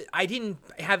 I didn't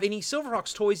have any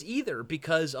Silverhawks toys either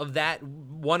because of that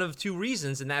one of two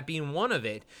reasons, and that being one of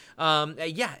it.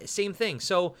 Same thing.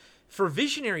 So for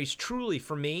Visionaries, truly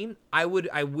for me, I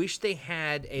wish they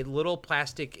had a little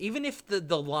plastic, even if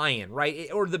the lion,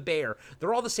 right, or the bear,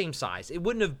 they're all the same size. It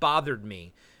wouldn't have bothered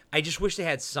me. I just wish they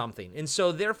had something. And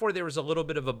so therefore there was a little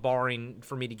bit of a barring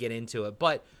for me to get into it.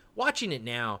 But watching it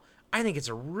now, I think it's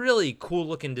a really cool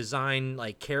looking design,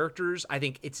 like characters. I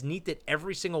think it's neat that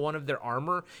every single one of their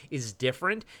armor is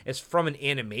different. As from an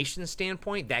animation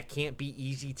standpoint, that can't be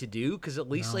easy to do, because at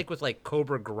least like with like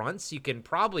Cobra Grunts, you can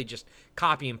probably just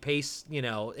copy and paste,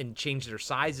 and change their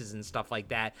sizes and stuff like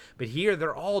that. But here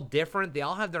they're all different. They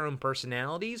all have their own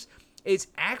personalities. It's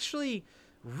actually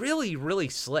really, really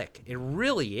slick. It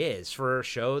really is for a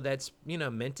show that's,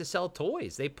 meant to sell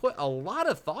toys. They put a lot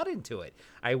of thought into it.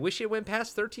 I wish it went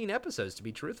past 13 episodes, to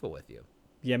be truthful with you.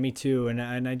 Yeah, me too.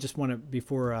 And I just want to,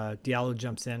 before Diallo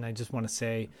jumps in, I just want to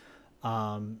say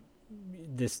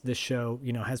this show,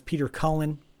 has Peter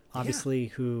Cullen, obviously,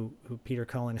 who Peter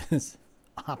Cullen is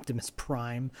Optimus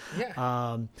Prime.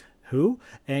 Yeah.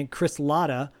 And Chris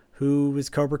Latta, who was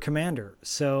Cobra Commander.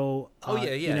 So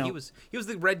he was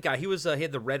the red guy. He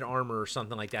had the red armor or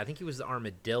something like that. I think he was the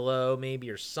armadillo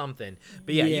maybe or something.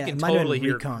 But yeah, you can totally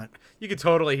hear Recon. You can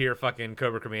totally hear fucking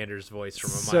Cobra Commander's voice from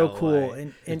a mile So cool.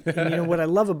 away. And you know what I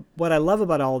love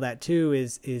about all that too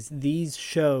is these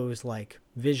shows like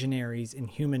Visionaries and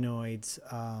Humanoids,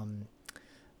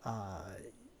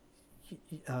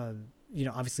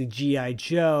 obviously G.I.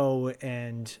 Joe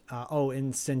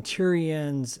and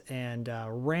Centurions and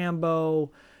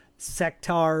Rambo,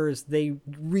 Sectars. They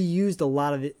reused a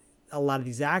lot of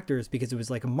these actors because it was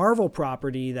like a Marvel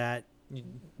property that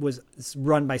was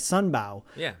run by Sunbow.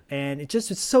 Yeah. And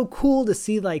it's so cool to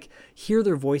see, hear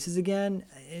their voices again.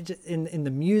 And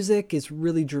the music is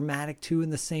really dramatic too in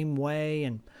the same way.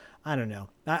 And I don't know.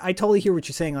 I totally hear what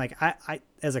you're saying. I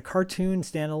as a cartoon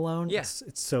standalone,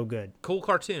 it's so good. Cool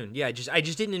cartoon. Yeah, I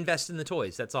just didn't invest in the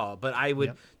toys. That's all. But I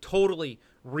would totally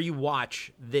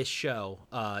rewatch this show.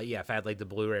 If I had the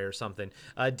Blu-ray or something.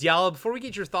 Diallo, before we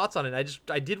get your thoughts on it,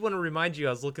 I did want to remind you.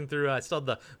 I was looking through. I still had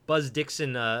the Buzz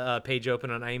Dixon page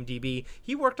open on IMDb.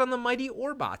 He worked on the Mighty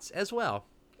Orbots as well.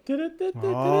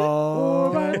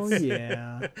 Oh,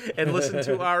 yeah. And listen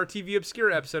to our TV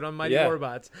Obscura episode on Mighty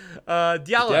Orbots.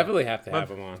 Diallo. Definitely have to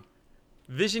have him on.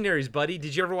 Visionaries, buddy.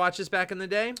 Did you ever watch this back in the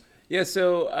day? Yeah,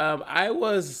 so I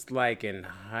was in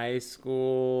high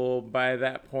school by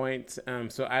that point.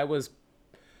 So I was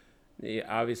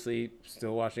obviously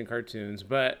still watching cartoons,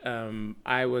 but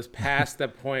I was past the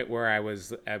point where I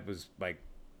was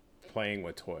playing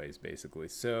with toys, basically.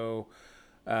 So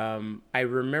I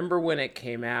remember when it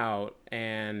came out,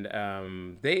 and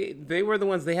they were the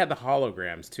ones, they had the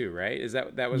holograms too, right?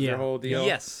 That was their whole deal?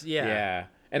 Yes, yeah. Yeah.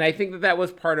 And I think that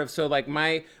was part of, so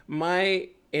my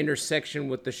intersection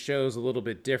with the show is a little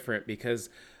bit different because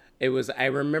I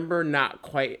remember not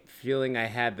quite feeling I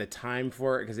had the time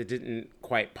for it because it didn't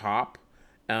quite pop.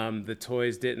 The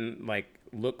toys didn't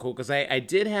look cool because I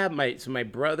did have my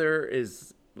brother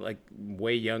is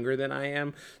way younger than I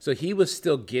am, so he was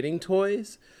still getting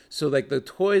toys. So the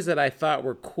toys that I thought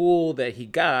were cool that he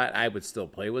got, I would still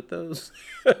play with those.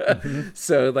 Mm-hmm.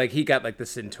 So he got the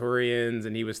Centurions,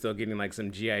 and he was still getting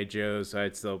some G.I. Joes, so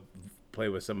I'd still play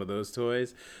with some of those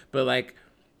toys. But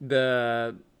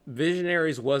the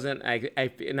Visionaries wasn't,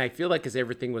 and I feel because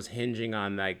everything was hinging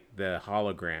on the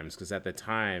holograms, because at the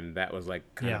time that was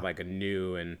kind of a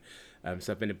new and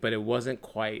stuff in it, but it wasn't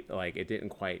quite it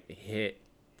didn't quite hit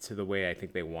to the way I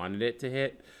think they wanted it to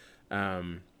hit.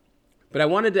 But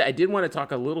I did want to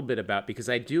talk a little bit about, because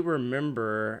I do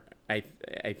remember, I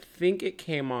think it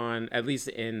came on, at least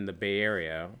in the Bay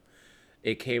Area,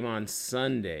 it came on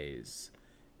Sundays,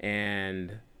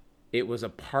 and it was a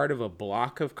part of a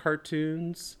block of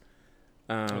cartoons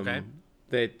that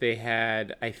they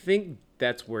had. I think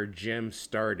that's where Jim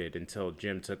started until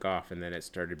Jim took off, and then it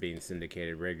started being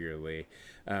syndicated regularly.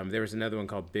 There was another one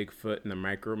called Bigfoot and the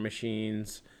Micro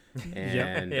Machines.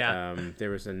 And there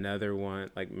was another one,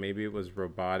 maybe it was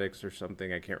Robotics or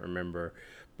something, I can't remember.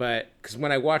 But because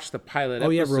when I watched the pilot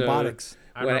episode, Robotics.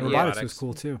 Robotics was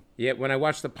cool too. Yeah, when I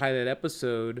watched the pilot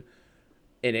episode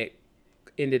and it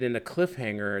ended in a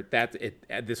cliffhanger,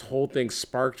 this whole thing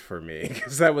sparked for me,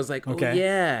 because I was oh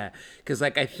yeah, because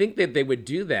I think that they would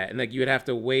do that, and you would have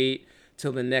to wait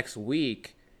till the next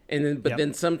week, and then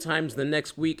then sometimes the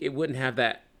next week it wouldn't have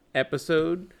that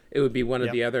episode. It would be one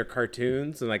of the other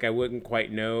cartoons, and I wouldn't quite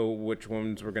know which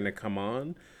ones were going to come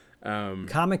on.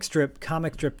 Comic Strip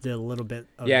did a little bit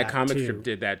of that Comic too. Strip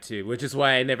did that too, which is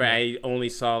why I only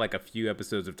saw a few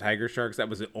episodes of Tiger Sharks. That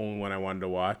was the only one I wanted to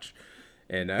watch.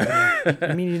 And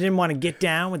I mean, you didn't want to get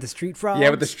down with the street frogs? Yeah,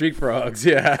 with the street frogs,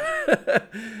 yeah.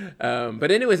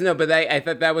 But anyways, no, but I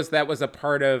thought that was a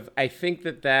part of, I think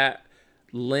that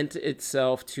lent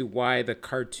itself to why the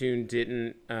cartoon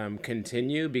didn't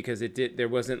continue, because there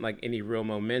wasn't any real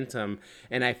momentum,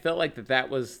 and I felt that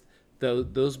was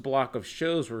those block of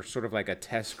shows were sort of a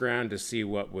test ground to see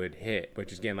what would hit,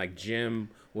 which again, Jim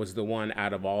was the one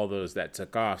out of all those that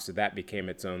took off, so that became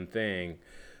its own thing.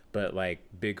 But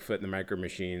Bigfoot and the Micro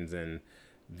Machines and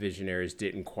Visionaries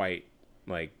didn't quite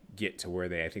get to where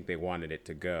I think they wanted it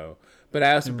to go. But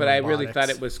I really thought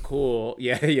it was cool.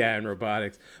 Yeah, and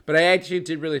Robotics. But I actually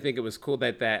did really think it was cool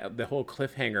that the whole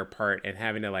cliffhanger part and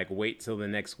having to wait till the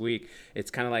next week.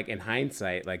 It's kind of in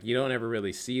hindsight, you don't ever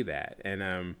really see that.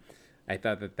 And I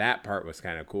thought that part was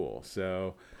kind of cool.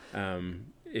 So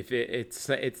if it's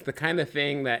the kind of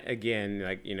thing that,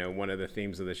 again, one of the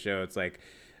themes of the show, it's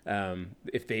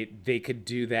if they could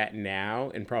do that now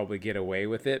and probably get away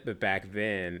with it, but back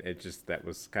then that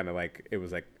was kind of it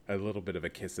was a little bit of a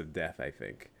kiss of death, I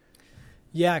think.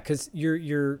 Yeah, because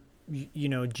you're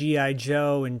G.I.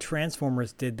 Joe and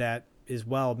Transformers did that as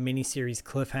well miniseries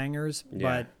cliffhangers,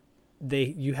 Yeah. but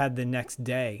you had the next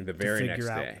day The very to figure next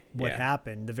out day. what Yeah.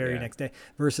 happened the very Yeah. next day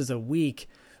versus a week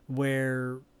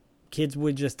where kids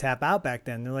would just tap out back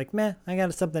then. They're like, meh, I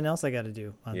got something else I got to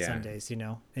do on Yeah. Sundays,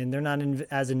 and they're not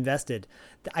as invested.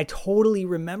 I totally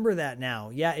remember that now.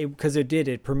 Yeah, because it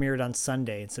premiered on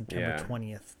Sunday, September Yeah.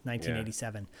 20th,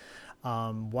 1987.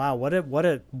 Wow, what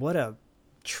a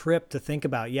trip to think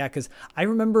about. Yeah, because I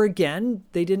remember, again,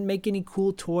 they didn't make any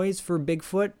cool toys for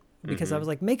Bigfoot because I was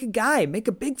like, make a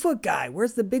Bigfoot guy.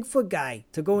 Where's the Bigfoot guy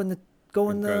to go in the try.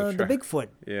 Bigfoot?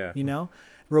 Yeah.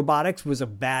 Robotics was a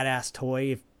badass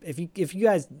toy. If you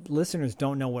guys listeners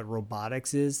don't know what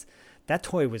robotics is, that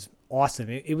toy was awesome.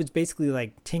 It was basically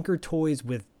like Tinker Toys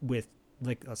with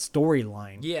like a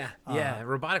storyline. Yeah.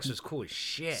 Robotics was cool as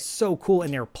shit. So cool,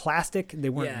 and they were plastic. They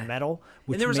weren't Yeah. metal,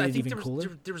 which And there was, made I it think even cooler.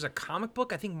 there was a comic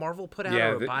book. I think Marvel put out Yeah,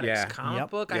 a robotics comic Yep.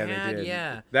 book. Yeah, I they had, did.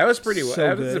 yeah, That was pretty. So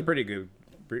That was a good.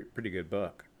 pretty good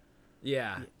book.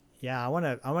 yeah. Yeah, I want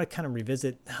to kind of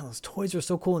revisit. Oh, those toys were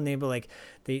so cool, and they were like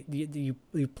you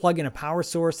plug in a power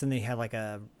source, and they had like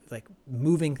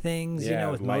moving things,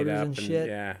 with light motors up and shit.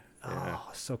 Yeah. Oh,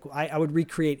 so cool. I would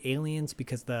recreate Aliens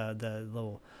because the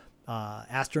little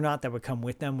astronaut that would come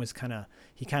with them was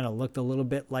he kind of looked a little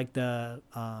bit like the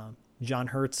John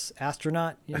Hurt's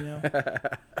astronaut,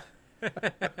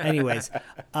 Anyways,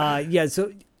 yeah.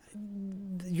 So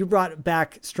you brought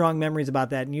back strong memories about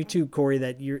that, and you too, Corey.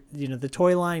 That the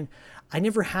toy line. I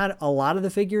never had a lot of the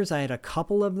figures. I had a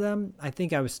couple of them. I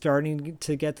think I was starting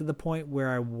to get to the point where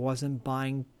I wasn't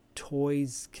buying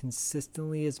toys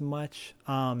consistently as much.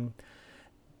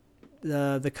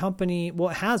 The company,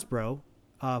 Hasbro,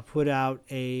 put out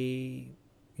a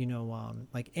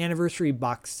like anniversary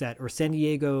box set or San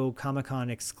Diego Comic-Con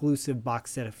exclusive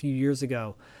box set a few years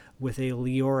ago with a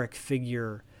Leoric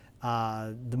figure,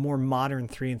 the more modern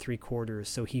 3 3/4.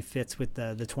 So he fits with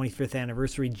the 25th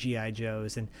anniversary G.I.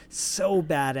 Joes, and so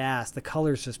badass. The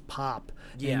colors just pop.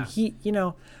 Yeah. And he,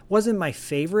 wasn't my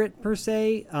favorite per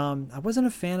se. I wasn't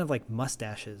a fan of like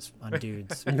mustaches on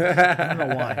dudes. I don't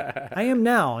know why. I am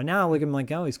now. And now I look at him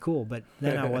like, oh, he's cool. But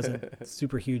then I wasn't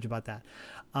super huge about that.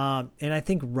 And I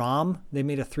think Rom, they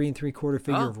made a 3 3/4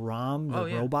 figure of Rom, the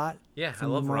robot. Yeah, I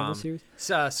from love the Marvel Rom. series.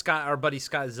 Scott, our buddy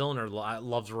Scott Zillner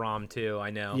loves Rom too. I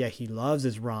know. Yeah, he loves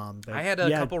his Rom. But I had a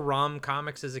couple Rom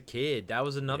comics as a kid. That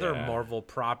was another Yeah. Marvel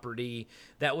property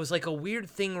that was like a weird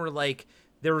thing where like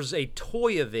there was a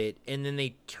toy of it and then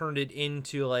they turned it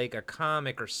into like a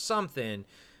comic or something.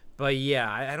 But yeah,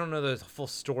 I don't know the full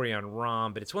story on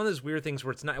Rom, but it's one of those weird things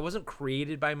where it wasn't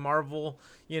created by Marvel,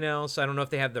 so I don't know if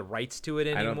they have the rights to it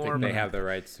anymore. I don't think they but- have the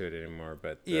rights to it anymore.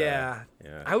 But Yeah.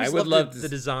 yeah. I always would loved love the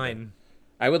design.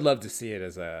 I would love to see it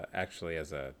as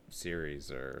a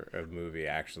series or a movie.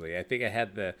 Actually, I think it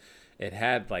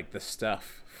had like the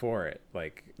stuff for it.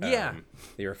 Like Yeah.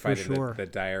 they were fighting sure. the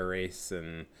dire race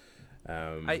and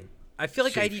I feel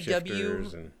like shapeshifters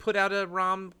IDW and- put out a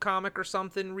Rom comic or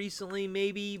something recently,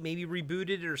 maybe rebooted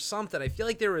it or something. I feel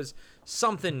like there was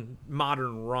something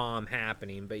modern Rom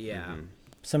happening, but yeah. Mm-hmm.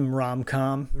 some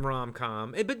rom-com.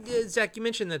 Rom-com. But Zach, you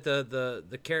mentioned that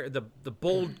the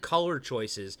bold color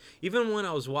choices. Even when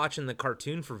I was watching the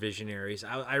cartoon for Visionaries,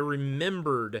 I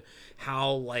remembered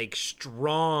how like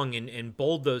strong and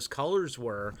bold those colors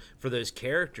were for those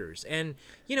characters. And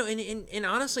and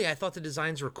honestly, I thought the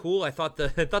designs were cool. I thought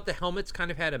the helmets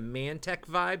kind of had a Mantech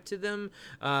vibe to them.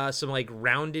 Some like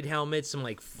rounded helmets, some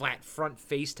like flat front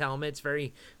faced helmets,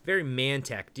 very very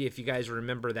Mantech. If you guys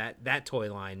remember that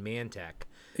toy line, Mantech.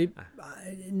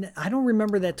 I don't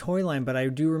remember that toy line, but I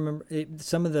do remember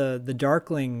some of the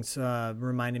Darklings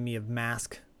reminded me of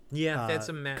Mask. Yeah, that's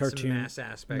some cartoon mass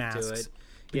aspect masks. to it.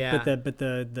 Yeah, But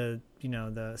the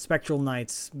Spectral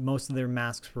Knights, most of their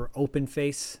masks were open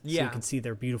face, so Yeah. you can see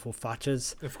their beautiful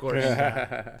fachas. of course.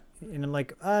 And I'm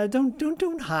like,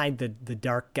 don't hide the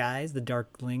dark guys, the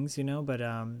Darklings,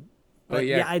 But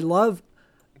yeah. I love.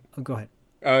 Oh, go ahead.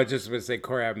 oh, just would say,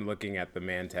 Corey, I'm looking at the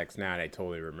Mantex now, and I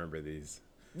totally remember these.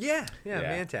 yeah,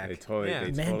 Mantech. They totally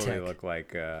Mantech. look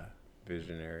like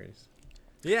Visionaries.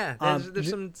 Yeah, there's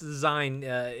some design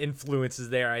influences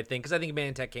there, I think, because I think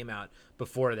Mantech came out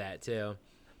before that too.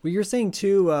 Well, you're saying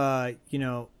too,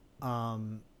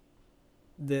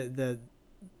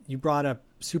 you brought up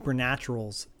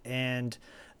Supernaturals, and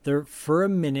there for a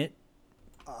minute,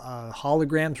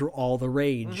 holograms were all the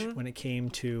rage when it came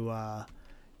to,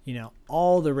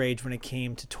 all the rage when it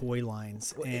came to toy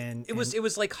lines, and It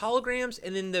was like holograms,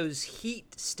 and then those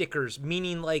heat stickers,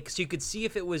 meaning like so you could see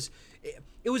if it was.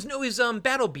 It was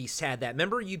Battle Beast had that.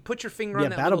 Remember, you'd put your finger on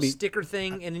that Battle little Beast- sticker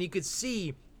thing, and then you could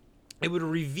see it would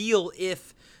reveal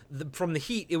if from the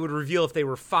heat, it would reveal if they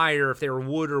were fire, if they were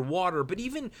wood or water. But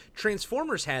even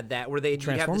Transformers had that, where you'd have the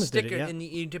Transformers did sticker it, yeah. and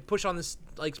you to push on this,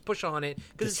 like push on it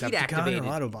because it's heat Decepticon activated. or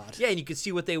Autobot. Yeah, and you could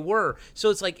see what they were. So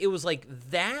it was like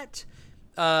that.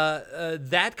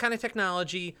 That kind of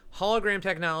technology, hologram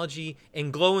technology,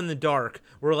 and glow in the dark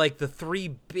were like the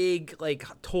three big like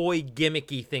toy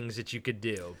gimmicky things that you could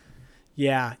do.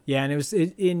 Yeah, and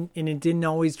it didn't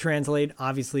always translate.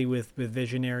 Obviously, with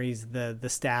Visionaries, the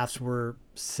staffs were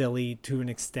silly to an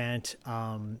extent.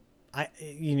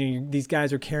 These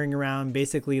guys are carrying around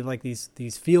basically like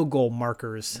these field goal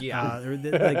markers. Yeah.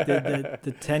 Like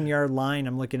the 10-yard line.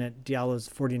 I'm looking at Diallo's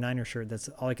 49er shirt. That's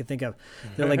all I could think of.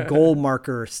 They're like goal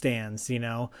marker stands,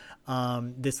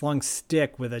 this long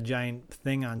stick with a giant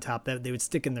thing on top that they would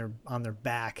stick on their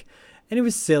back. And it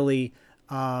was silly.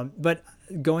 But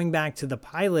going back to the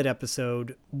pilot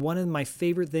episode, one of my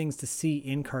favorite things to see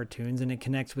in cartoons, and it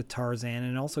connects with Tarzan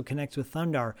and also connects with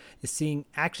Thundar, is seeing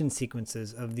action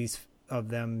sequences of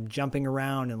them jumping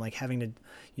around and like having to,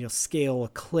 scale a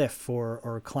cliff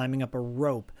or climbing up a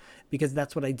rope, because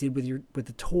that's what I did with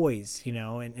the toys,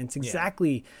 and it's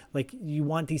exactly like you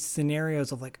want these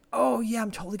scenarios of like, oh yeah,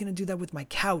 I'm totally going to do that with my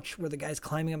couch, where the guy's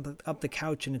climbing up the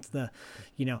couch and it's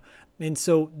and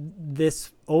so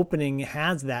this opening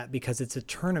has that because it's a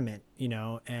tournament,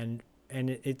 and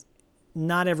it's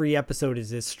not every episode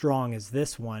is as strong as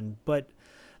this one, but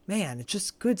man, it's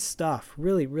just good stuff.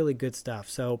 Really, really good stuff.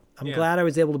 So I'm glad I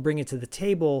was able to bring it to the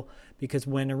table, because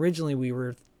when originally we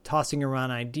were tossing around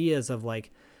ideas of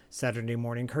like Saturday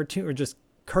morning cartoon or just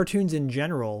cartoons in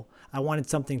general, I wanted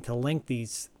something to link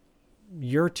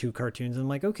your two cartoons. I'm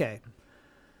like, okay,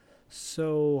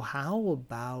 so how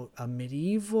about a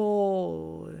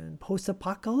medieval and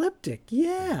post-apocalyptic?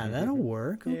 Yeah, that'll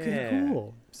work. Okay,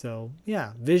 cool. So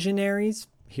yeah, Visionaries,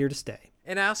 here to stay.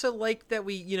 And I also like that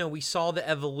we saw the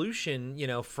evolution,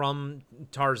 from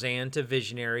Tarzan to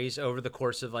Visionaries over the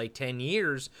course of like 10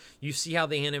 years. You see how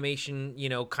the animation,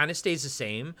 kind of stays the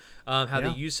same, how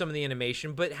they use some of the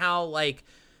animation, but how like,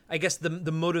 I guess the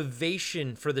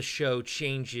motivation for the show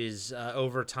changes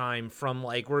over time from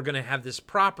like, we're going to have this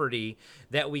property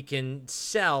that we can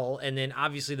sell. And then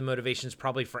obviously the motivation is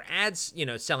probably for ads,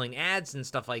 selling ads and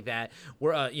stuff like that,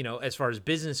 where, as far as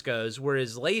business goes.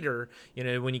 Whereas later,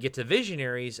 when you get to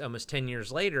Visionaries, almost 10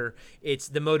 years later, it's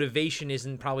the motivation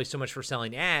isn't probably so much for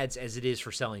selling ads as it is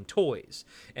for selling toys.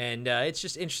 And it's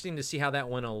just interesting to see how that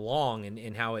went along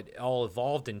and how it all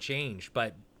evolved and changed.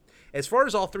 But as far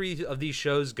as all three of these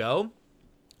shows go,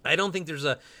 I don't think there's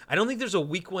a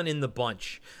weak one in the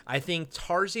bunch. I think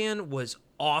Tarzan was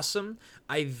awesome.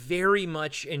 I very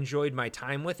much enjoyed my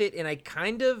time with it, and I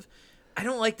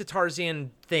don't like the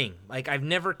Tarzan thing. Like, I've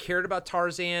never cared about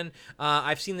Tarzan.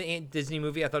 I've seen the Disney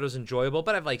movie. I thought it was enjoyable,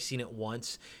 but I've like seen it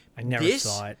once. I never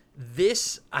saw it.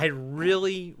 This I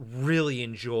really, really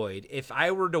enjoyed. If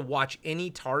I were to watch any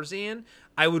Tarzan,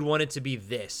 I would want it to be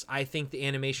this. I think the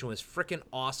animation was freaking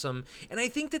awesome. And I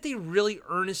think that they really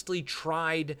earnestly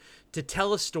tried to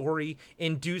tell a story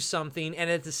and do something. And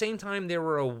at the same time, they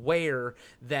were aware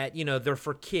that, they're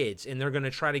for kids and they're going to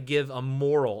try to give a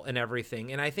moral and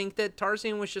everything. And I think that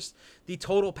Tarzan was just the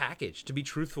total package, to be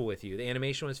truthful with you. The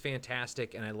animation was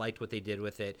fantastic and I liked what they did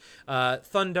with it.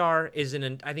 Thundar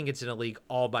I think it's in a league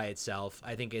all by itself.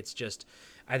 I think it's just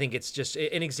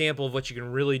an example of what you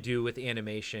can really do with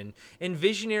animation. And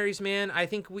Visionaries, man, I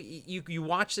think you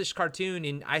watch this cartoon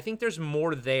and I think there's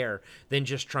more there than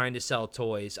just trying to sell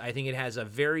toys. I think it has they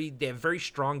have very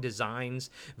strong designs,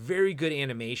 very good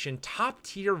animation, top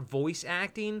tier voice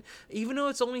acting. Even though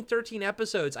it's only 13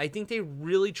 episodes, I think they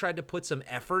really tried to put some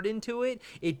effort into it.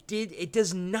 It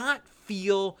does not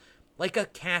feel like a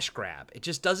cash grab. It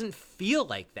just doesn't feel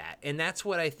like that. And that's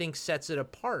what I think sets it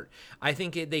apart. I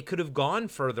think they could have gone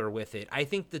further with it. I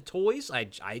think the toys, I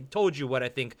told you what I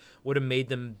think would have made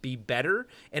them be better.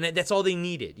 And that's all they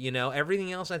needed.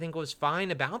 Everything else I think was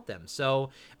fine about them. So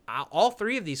all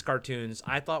three of these cartoons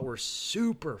I thought were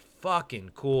super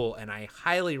fucking cool. And I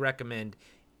highly recommend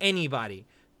anybody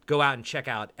go out and check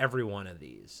out every one of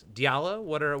these. Diallo,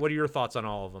 what are your thoughts on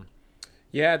all of them?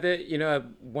 Yeah,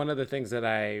 one of the things that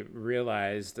I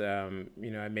realized, I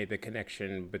made the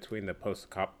connection between the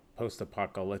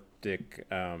post-apocalyptic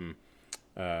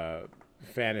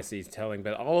fantasies telling,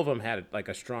 but all of them had like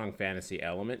a strong fantasy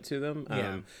element to them.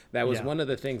 That was one of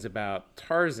the things about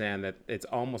Tarzan that it's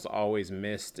almost always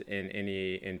missed in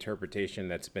any interpretation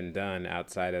that's been done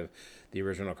outside of the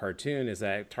original cartoon, is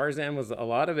that Tarzan a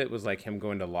lot of it was like him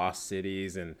going to lost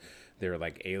cities and they were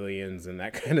like aliens and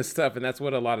that kind of stuff, and that's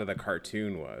what a lot of the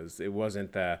cartoon was. It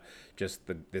wasn't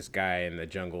this guy in the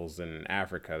jungles in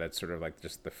Africa. That's sort of like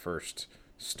just the first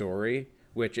story.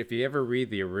 which if you ever read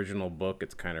the original book,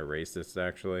 it's kind of racist,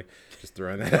 actually. Just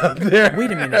throwing that out there.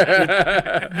 Wait a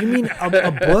minute. You mean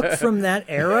a book from that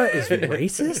era is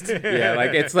racist? Yeah,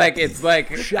 it's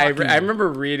like Shocking. I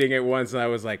remember reading it once and I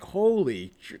was like,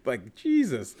 holy, like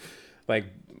Jesus, like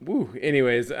woo.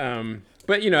 Anyways,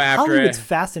 but after Hollywood's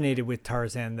fascinated with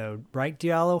Tarzan, though, right,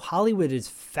 Diallo? Hollywood is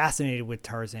fascinated with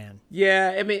Tarzan.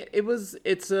 yeah, I mean,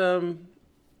 it's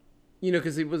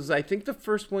because it was, I think the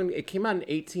first one, it came out in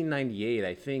 1898.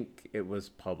 I think it was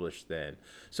published then.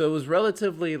 So it was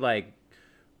relatively like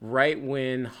right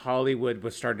when Hollywood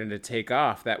was starting to take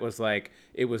off. That was like,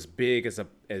 it was big as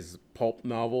pulp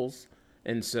novels.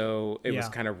 And so it was Yeah.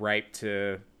 kind of ripe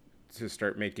to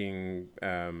start making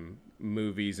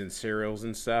movies and serials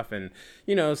and stuff. And,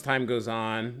 as time goes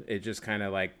on, it just kind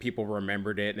of like people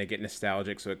remembered it and they get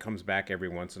nostalgic. So it comes back every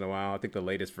once in a while. I think the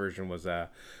latest version was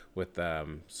with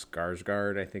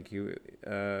Skarsgård. I think there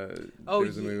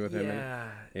was a movie with him.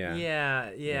 Yeah.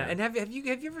 And have you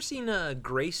ever seen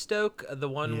Greystoke, the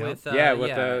one Yep. with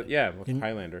with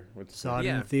Highlander. Saw it in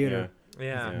Yeah. the theater.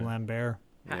 yeah. with Lambert.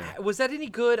 Was that any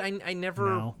good? I never.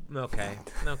 No. Okay.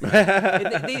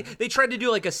 they tried to do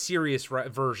like a serious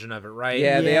version of it, right?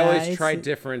 Yeah, they Yeah, always it's try a-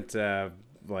 different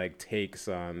like takes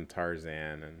on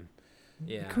Tarzan and.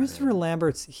 Yeah. Christopher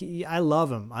Lambert's, I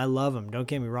love him. Don't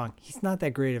get me wrong. He's not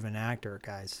that great of an actor,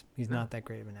 guys. He's not that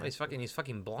great of an Well, actor. he's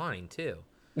fucking blind too.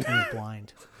 He's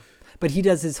blind. But he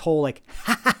does his whole like,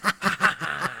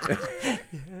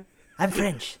 I'm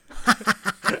French.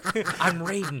 I'm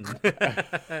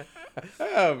Raiden.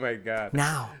 Oh my God!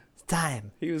 Now it's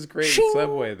time. He was great Shing. in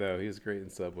Subway, though. He was great in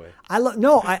Subway. I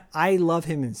love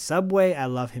him in Subway. I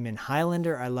love him in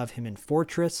Highlander. I love him in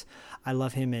Fortress. I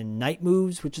love him in Night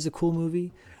Moves, which is a cool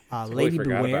movie. Lady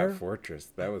forgot Beware. about Fortress.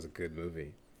 That was a good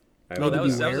movie. Oh, that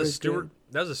was Beware a is Stuart. good.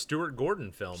 That was a Stuart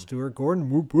Gordon film. Stuart Gordon.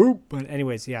 Whoop whoop. But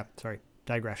anyways, yeah. Sorry.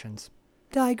 Digressions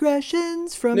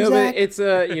from No, Zach. but it's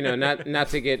not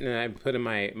to get. And I put in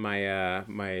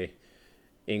my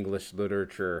English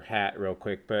literature hat real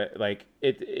quick, but like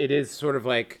it is sort of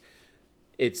like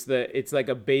it's like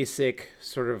a basic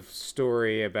sort of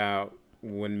story about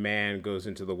when man goes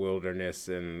into the wilderness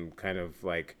and kind of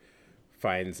like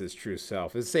finds his true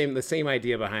self. It's the same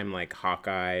idea behind like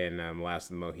Hawkeye and Last of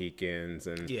the Mohicans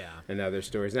and other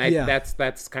stories. And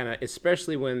that's kind of,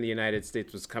 especially when the United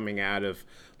States was coming out of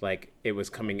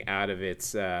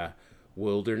its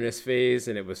wilderness phase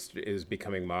and it was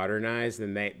becoming modernized,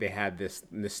 and they had this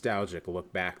nostalgic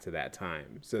look back to that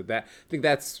time. So I think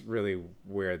that's really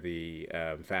where the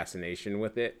fascination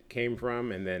with it came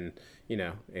from, and then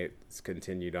it's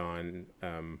continued on.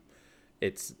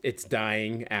 It's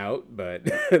dying out, but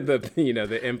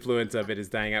the influence of it is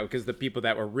dying out because the people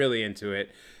that were really into it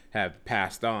have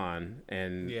passed on,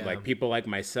 and like people like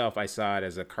myself, I saw it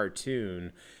as a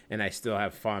cartoon and I still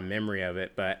have fond memory of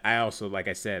it. But I also, like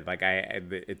I said, like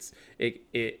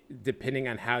it depending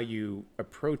on how you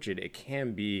approach it, it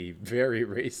can be very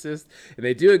racist, and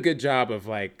they do a good job of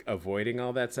like avoiding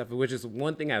all that stuff, which is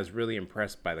one thing I was really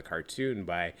impressed by the cartoon,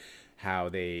 by how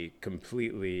they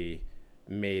completely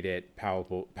made it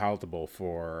palatable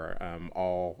for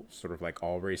all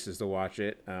races to watch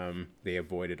it. They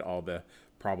avoided all the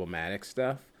problematic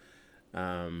stuff.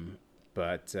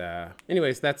 But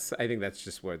anyways, I think that's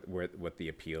just what the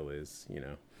appeal is,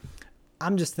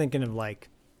 I'm just thinking of like,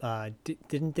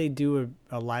 didn't they do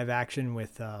a live action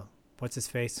with what's his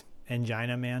face,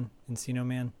 Angina Man, Encino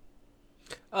Man?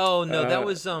 Oh no, that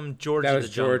was George. That of was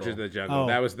the George Jungle. of the Jungle. Oh.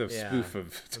 That was the Yeah. spoof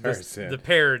of Tarzan. The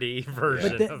parody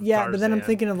version. But of but then I'm Tarzan.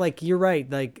 thinking of like, you're right.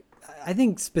 Like, I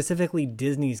think specifically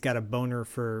Disney's got a boner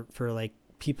for like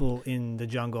people in the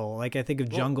jungle. Like I think of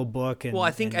Jungle Book and. Well,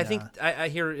 I think I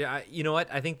hear. You know what?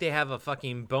 I think they have a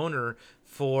fucking boner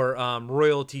for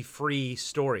royalty-free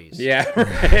stories.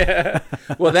 Yeah.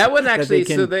 Well, that one actually.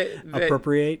 can So they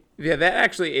appropriate. Yeah, that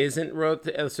actually isn't wrote.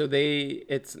 So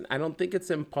I don't think it's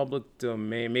in public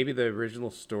domain. Maybe the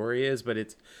original story is, but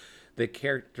it's the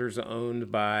character's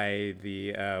owned by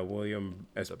the William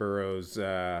S. Burroughs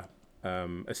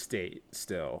estate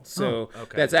still. So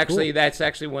okay. that's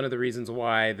actually one of the reasons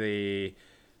why the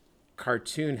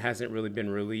cartoon hasn't really been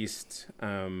released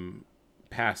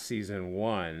past season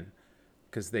 1.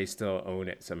 Because they still own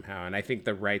it somehow. And I think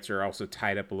the rights are also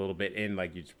tied up a little bit in,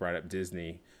 like you just brought up,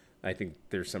 Disney. I think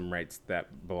there's some rights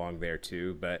that belong there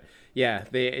too. But yeah,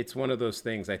 it's one of those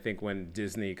things. I think when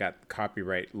Disney got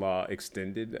copyright law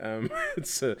extended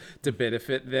to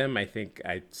benefit them, I think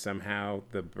somehow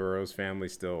the Burroughs family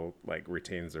still like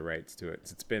retains the rights to it.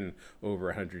 It's been over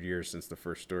 100 years since the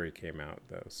first story came out,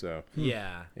 though. So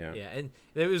Yeah. And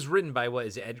it was written by, what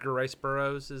is it, Edgar Rice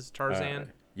Burroughs is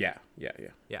Tarzan? yeah. Yeah.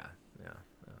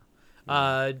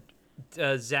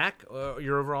 Zach,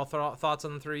 your overall thoughts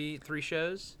on the three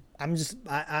shows? I'm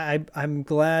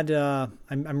glad.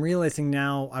 I'm realizing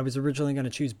now. I was originally going to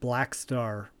choose Black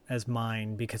Star as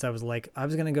mine because I was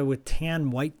going to go with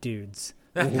tan white dudes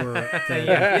or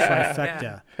the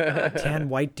trifecta, tan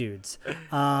white dudes.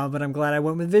 But I'm glad I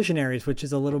went with Visionaries, which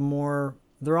is a little more.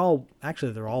 They're all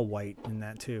white in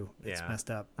that too. It's messed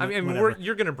up. I mean,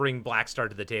 you're going to bring Black Star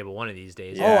to the table one of these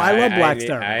days. Yeah, I love Black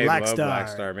Star. I Black love Star. Black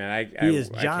Star, man. He is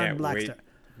John I can't Blackstar.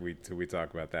 wait till we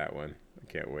talk about that one. I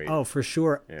can't wait. Oh, for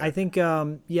sure. Yeah. I think,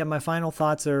 my final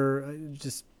thoughts are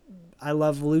just, I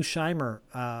love Lou Scheimer,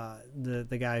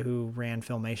 the guy who ran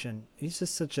Filmation. He's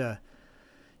just such a,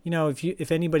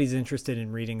 if anybody's interested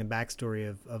in reading the backstory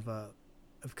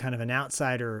of kind of an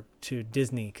outsider to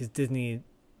Disney, because Disney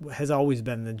has always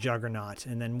been the juggernaut,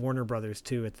 and then Warner Brothers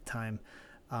too at the time.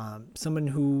 Someone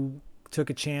who took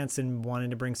a chance and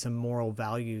wanted to bring some moral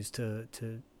values to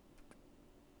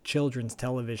children's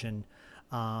television.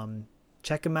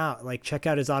 Check him out. Check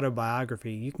out his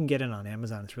autobiography. You can get it on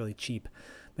Amazon. It's really cheap.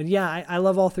 But yeah, I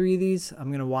love all three of these.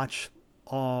 I'm gonna watch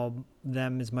all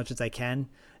them as much as I can,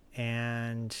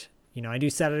 and I do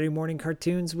Saturday morning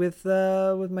cartoons with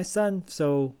my son.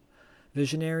 So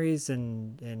Visionaries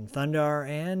and Thundar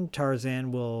and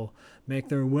Tarzan will make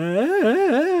their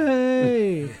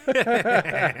way.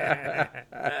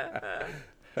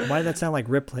 Why did that sound like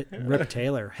Rip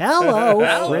Taylor?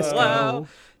 Hello, Frisco.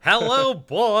 Hello,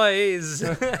 boys.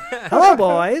 Hello,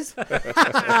 boys.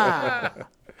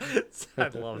 I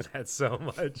love that so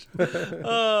much.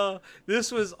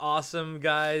 This was awesome,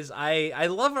 guys. I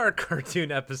love our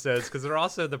cartoon episodes because they're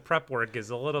also, the prep work is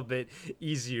a little bit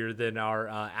easier than our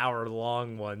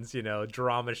hour-long ones,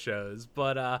 drama shows.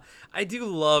 But I do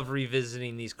love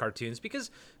revisiting these cartoons because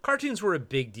cartoons were a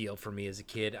big deal for me as a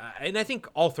kid. And I think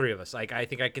all three of us, I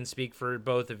think I can speak for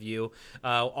both of you.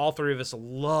 All three of us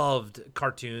loved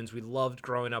cartoons. We loved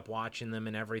growing up watching them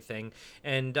and everything.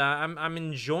 And I'm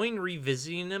enjoying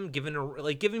revisiting them,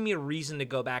 giving me a reason to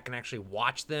go back and actually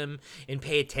watch them and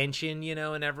pay attention,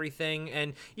 and everything.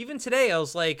 And even today, I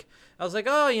was like, oh,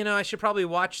 I should probably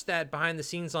watch that behind the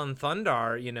scenes on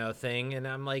Thundar, thing. And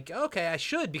I'm like, okay, I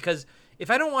should, because if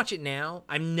I don't watch it now,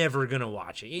 I'm never going to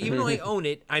watch it. Even though I own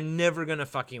it, I'm never going to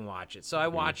fucking watch it. So I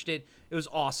watched it. It was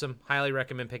awesome. Highly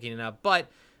recommend picking it up. But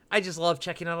I just love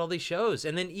checking out all these shows,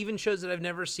 and then even shows that I've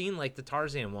never seen, like the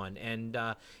Tarzan one, and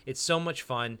it's so much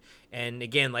fun. And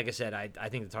again, like I said, I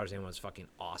think the Tarzan one is fucking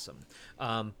awesome.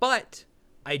 But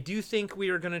I do think we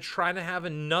are going to try to have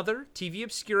another TV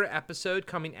Obscura episode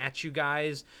coming at you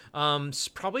guys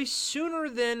probably sooner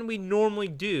than we normally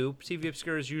do. TV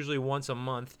Obscura is usually once a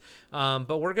month,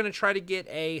 but we're going to try to get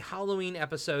a Halloween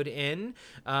episode in,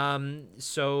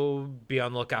 so be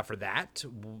on the lookout for that.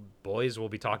 Boys, we'll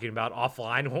be talking about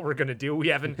offline what we're going to do. We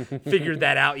haven't figured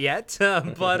that out yet,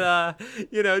 but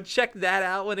check that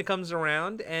out when it comes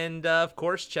around, and of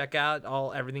course, check out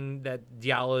everything that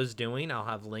Diallo's doing. I'll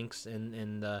have links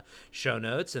in the show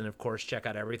notes, and of course check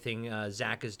out everything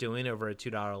Zach is doing over at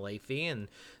 $2 late fee, and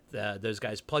those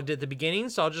guys plugged at the beginning,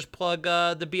 so I'll just plug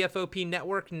the BFOP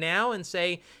network now and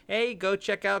say, hey, go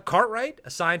check out Cartwright, a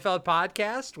Seinfeld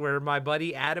podcast where my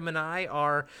buddy Adam and I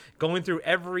are going through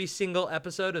every single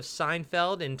episode of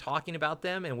Seinfeld and talking about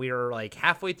them, and we are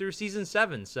halfway through season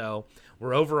 7, so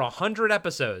we're over 100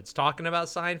 episodes talking about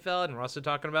Seinfeld, and we're also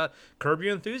talking about Curb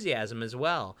Your Enthusiasm as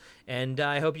well. And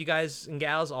I hope you guys and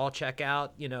gals all check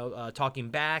out, Talking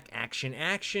Back,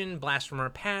 Action, Blast from Our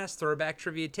Past, Throwback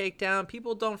Trivia Takedown,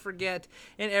 People Don't Forget,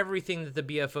 and everything that the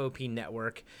BFOP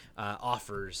network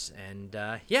offers. And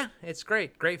it's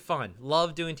great fun.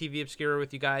 Love doing TV Obscura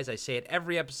with you guys. I say it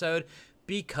every episode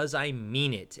because I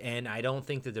mean it, and I don't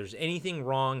think that there's anything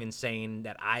wrong in saying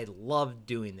that I love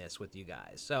doing this with you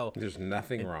guys. So There's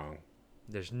nothing wrong.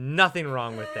 There's nothing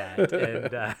wrong with that.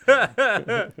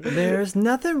 And there's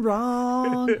nothing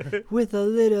wrong with a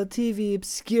little TV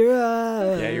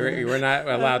Obscura. Yeah, you were not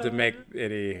allowed to make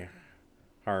any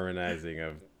harmonizing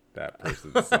of that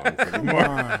person's songs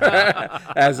anymore.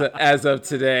 As of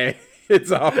today, it's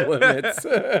off limits.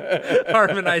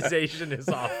 Harmonization is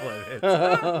off limits.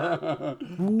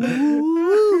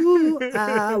 Ooh,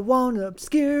 I want to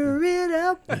obscure it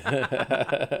up.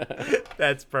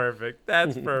 That's perfect.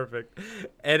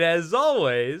 And as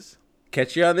always,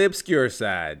 catch you on the obscure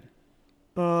side.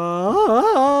 Oh,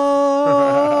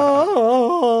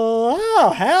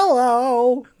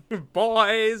 hello.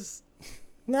 Boys.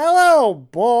 Hello,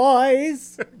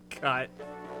 boys. Cut.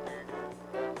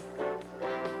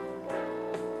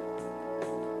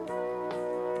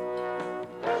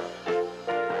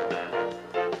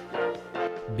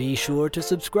 Be sure to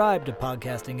subscribe to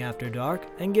Podcasting After Dark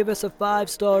and give us a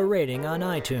 5-star rating on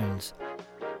iTunes.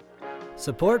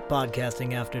 Support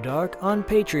Podcasting After Dark on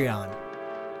Patreon.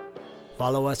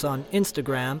 Follow us on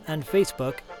Instagram and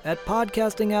Facebook at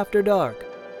Podcasting After Dark.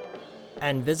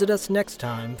 And visit us next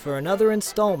time for another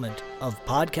installment of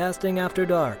Podcasting After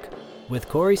Dark with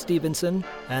Corey Stevenson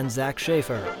and Zach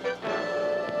Schaefer.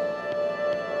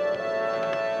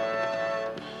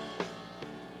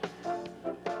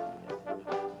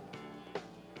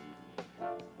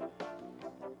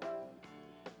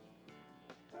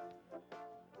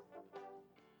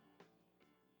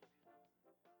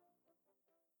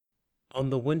 On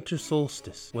the winter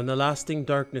solstice, when the lasting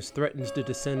darkness threatens to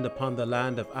descend upon the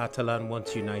land of Atalan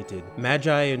once united,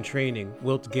 Magi in training,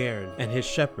 Wilt Garen, and his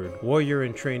shepherd, warrior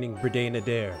in training, Bredain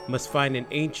Adair, must find an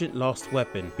ancient lost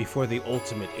weapon before the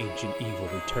ultimate ancient evil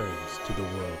returns to the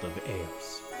world of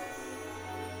Eos.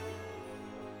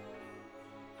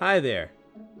 Hi there,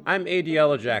 I'm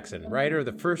Adiello Jackson, writer of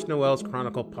the First Noel's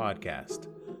Chronicle podcast.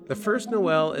 The First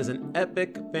Noel is an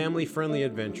epic, family-friendly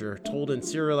adventure told in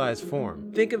serialized form.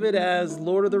 Think of it as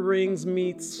Lord of the Rings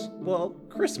meets, well,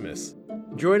 Christmas.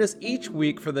 Join us each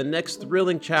week for the next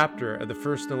thrilling chapter of The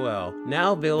First Noel,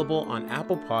 now available on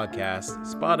Apple Podcasts,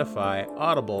 Spotify,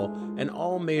 Audible, and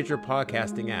all major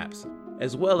podcasting apps,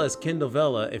 as well as Kindle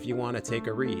Vella if you want to take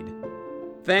a read.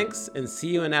 Thanks, and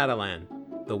see you in Atalan.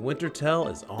 The Winter Tell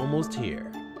is almost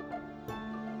here.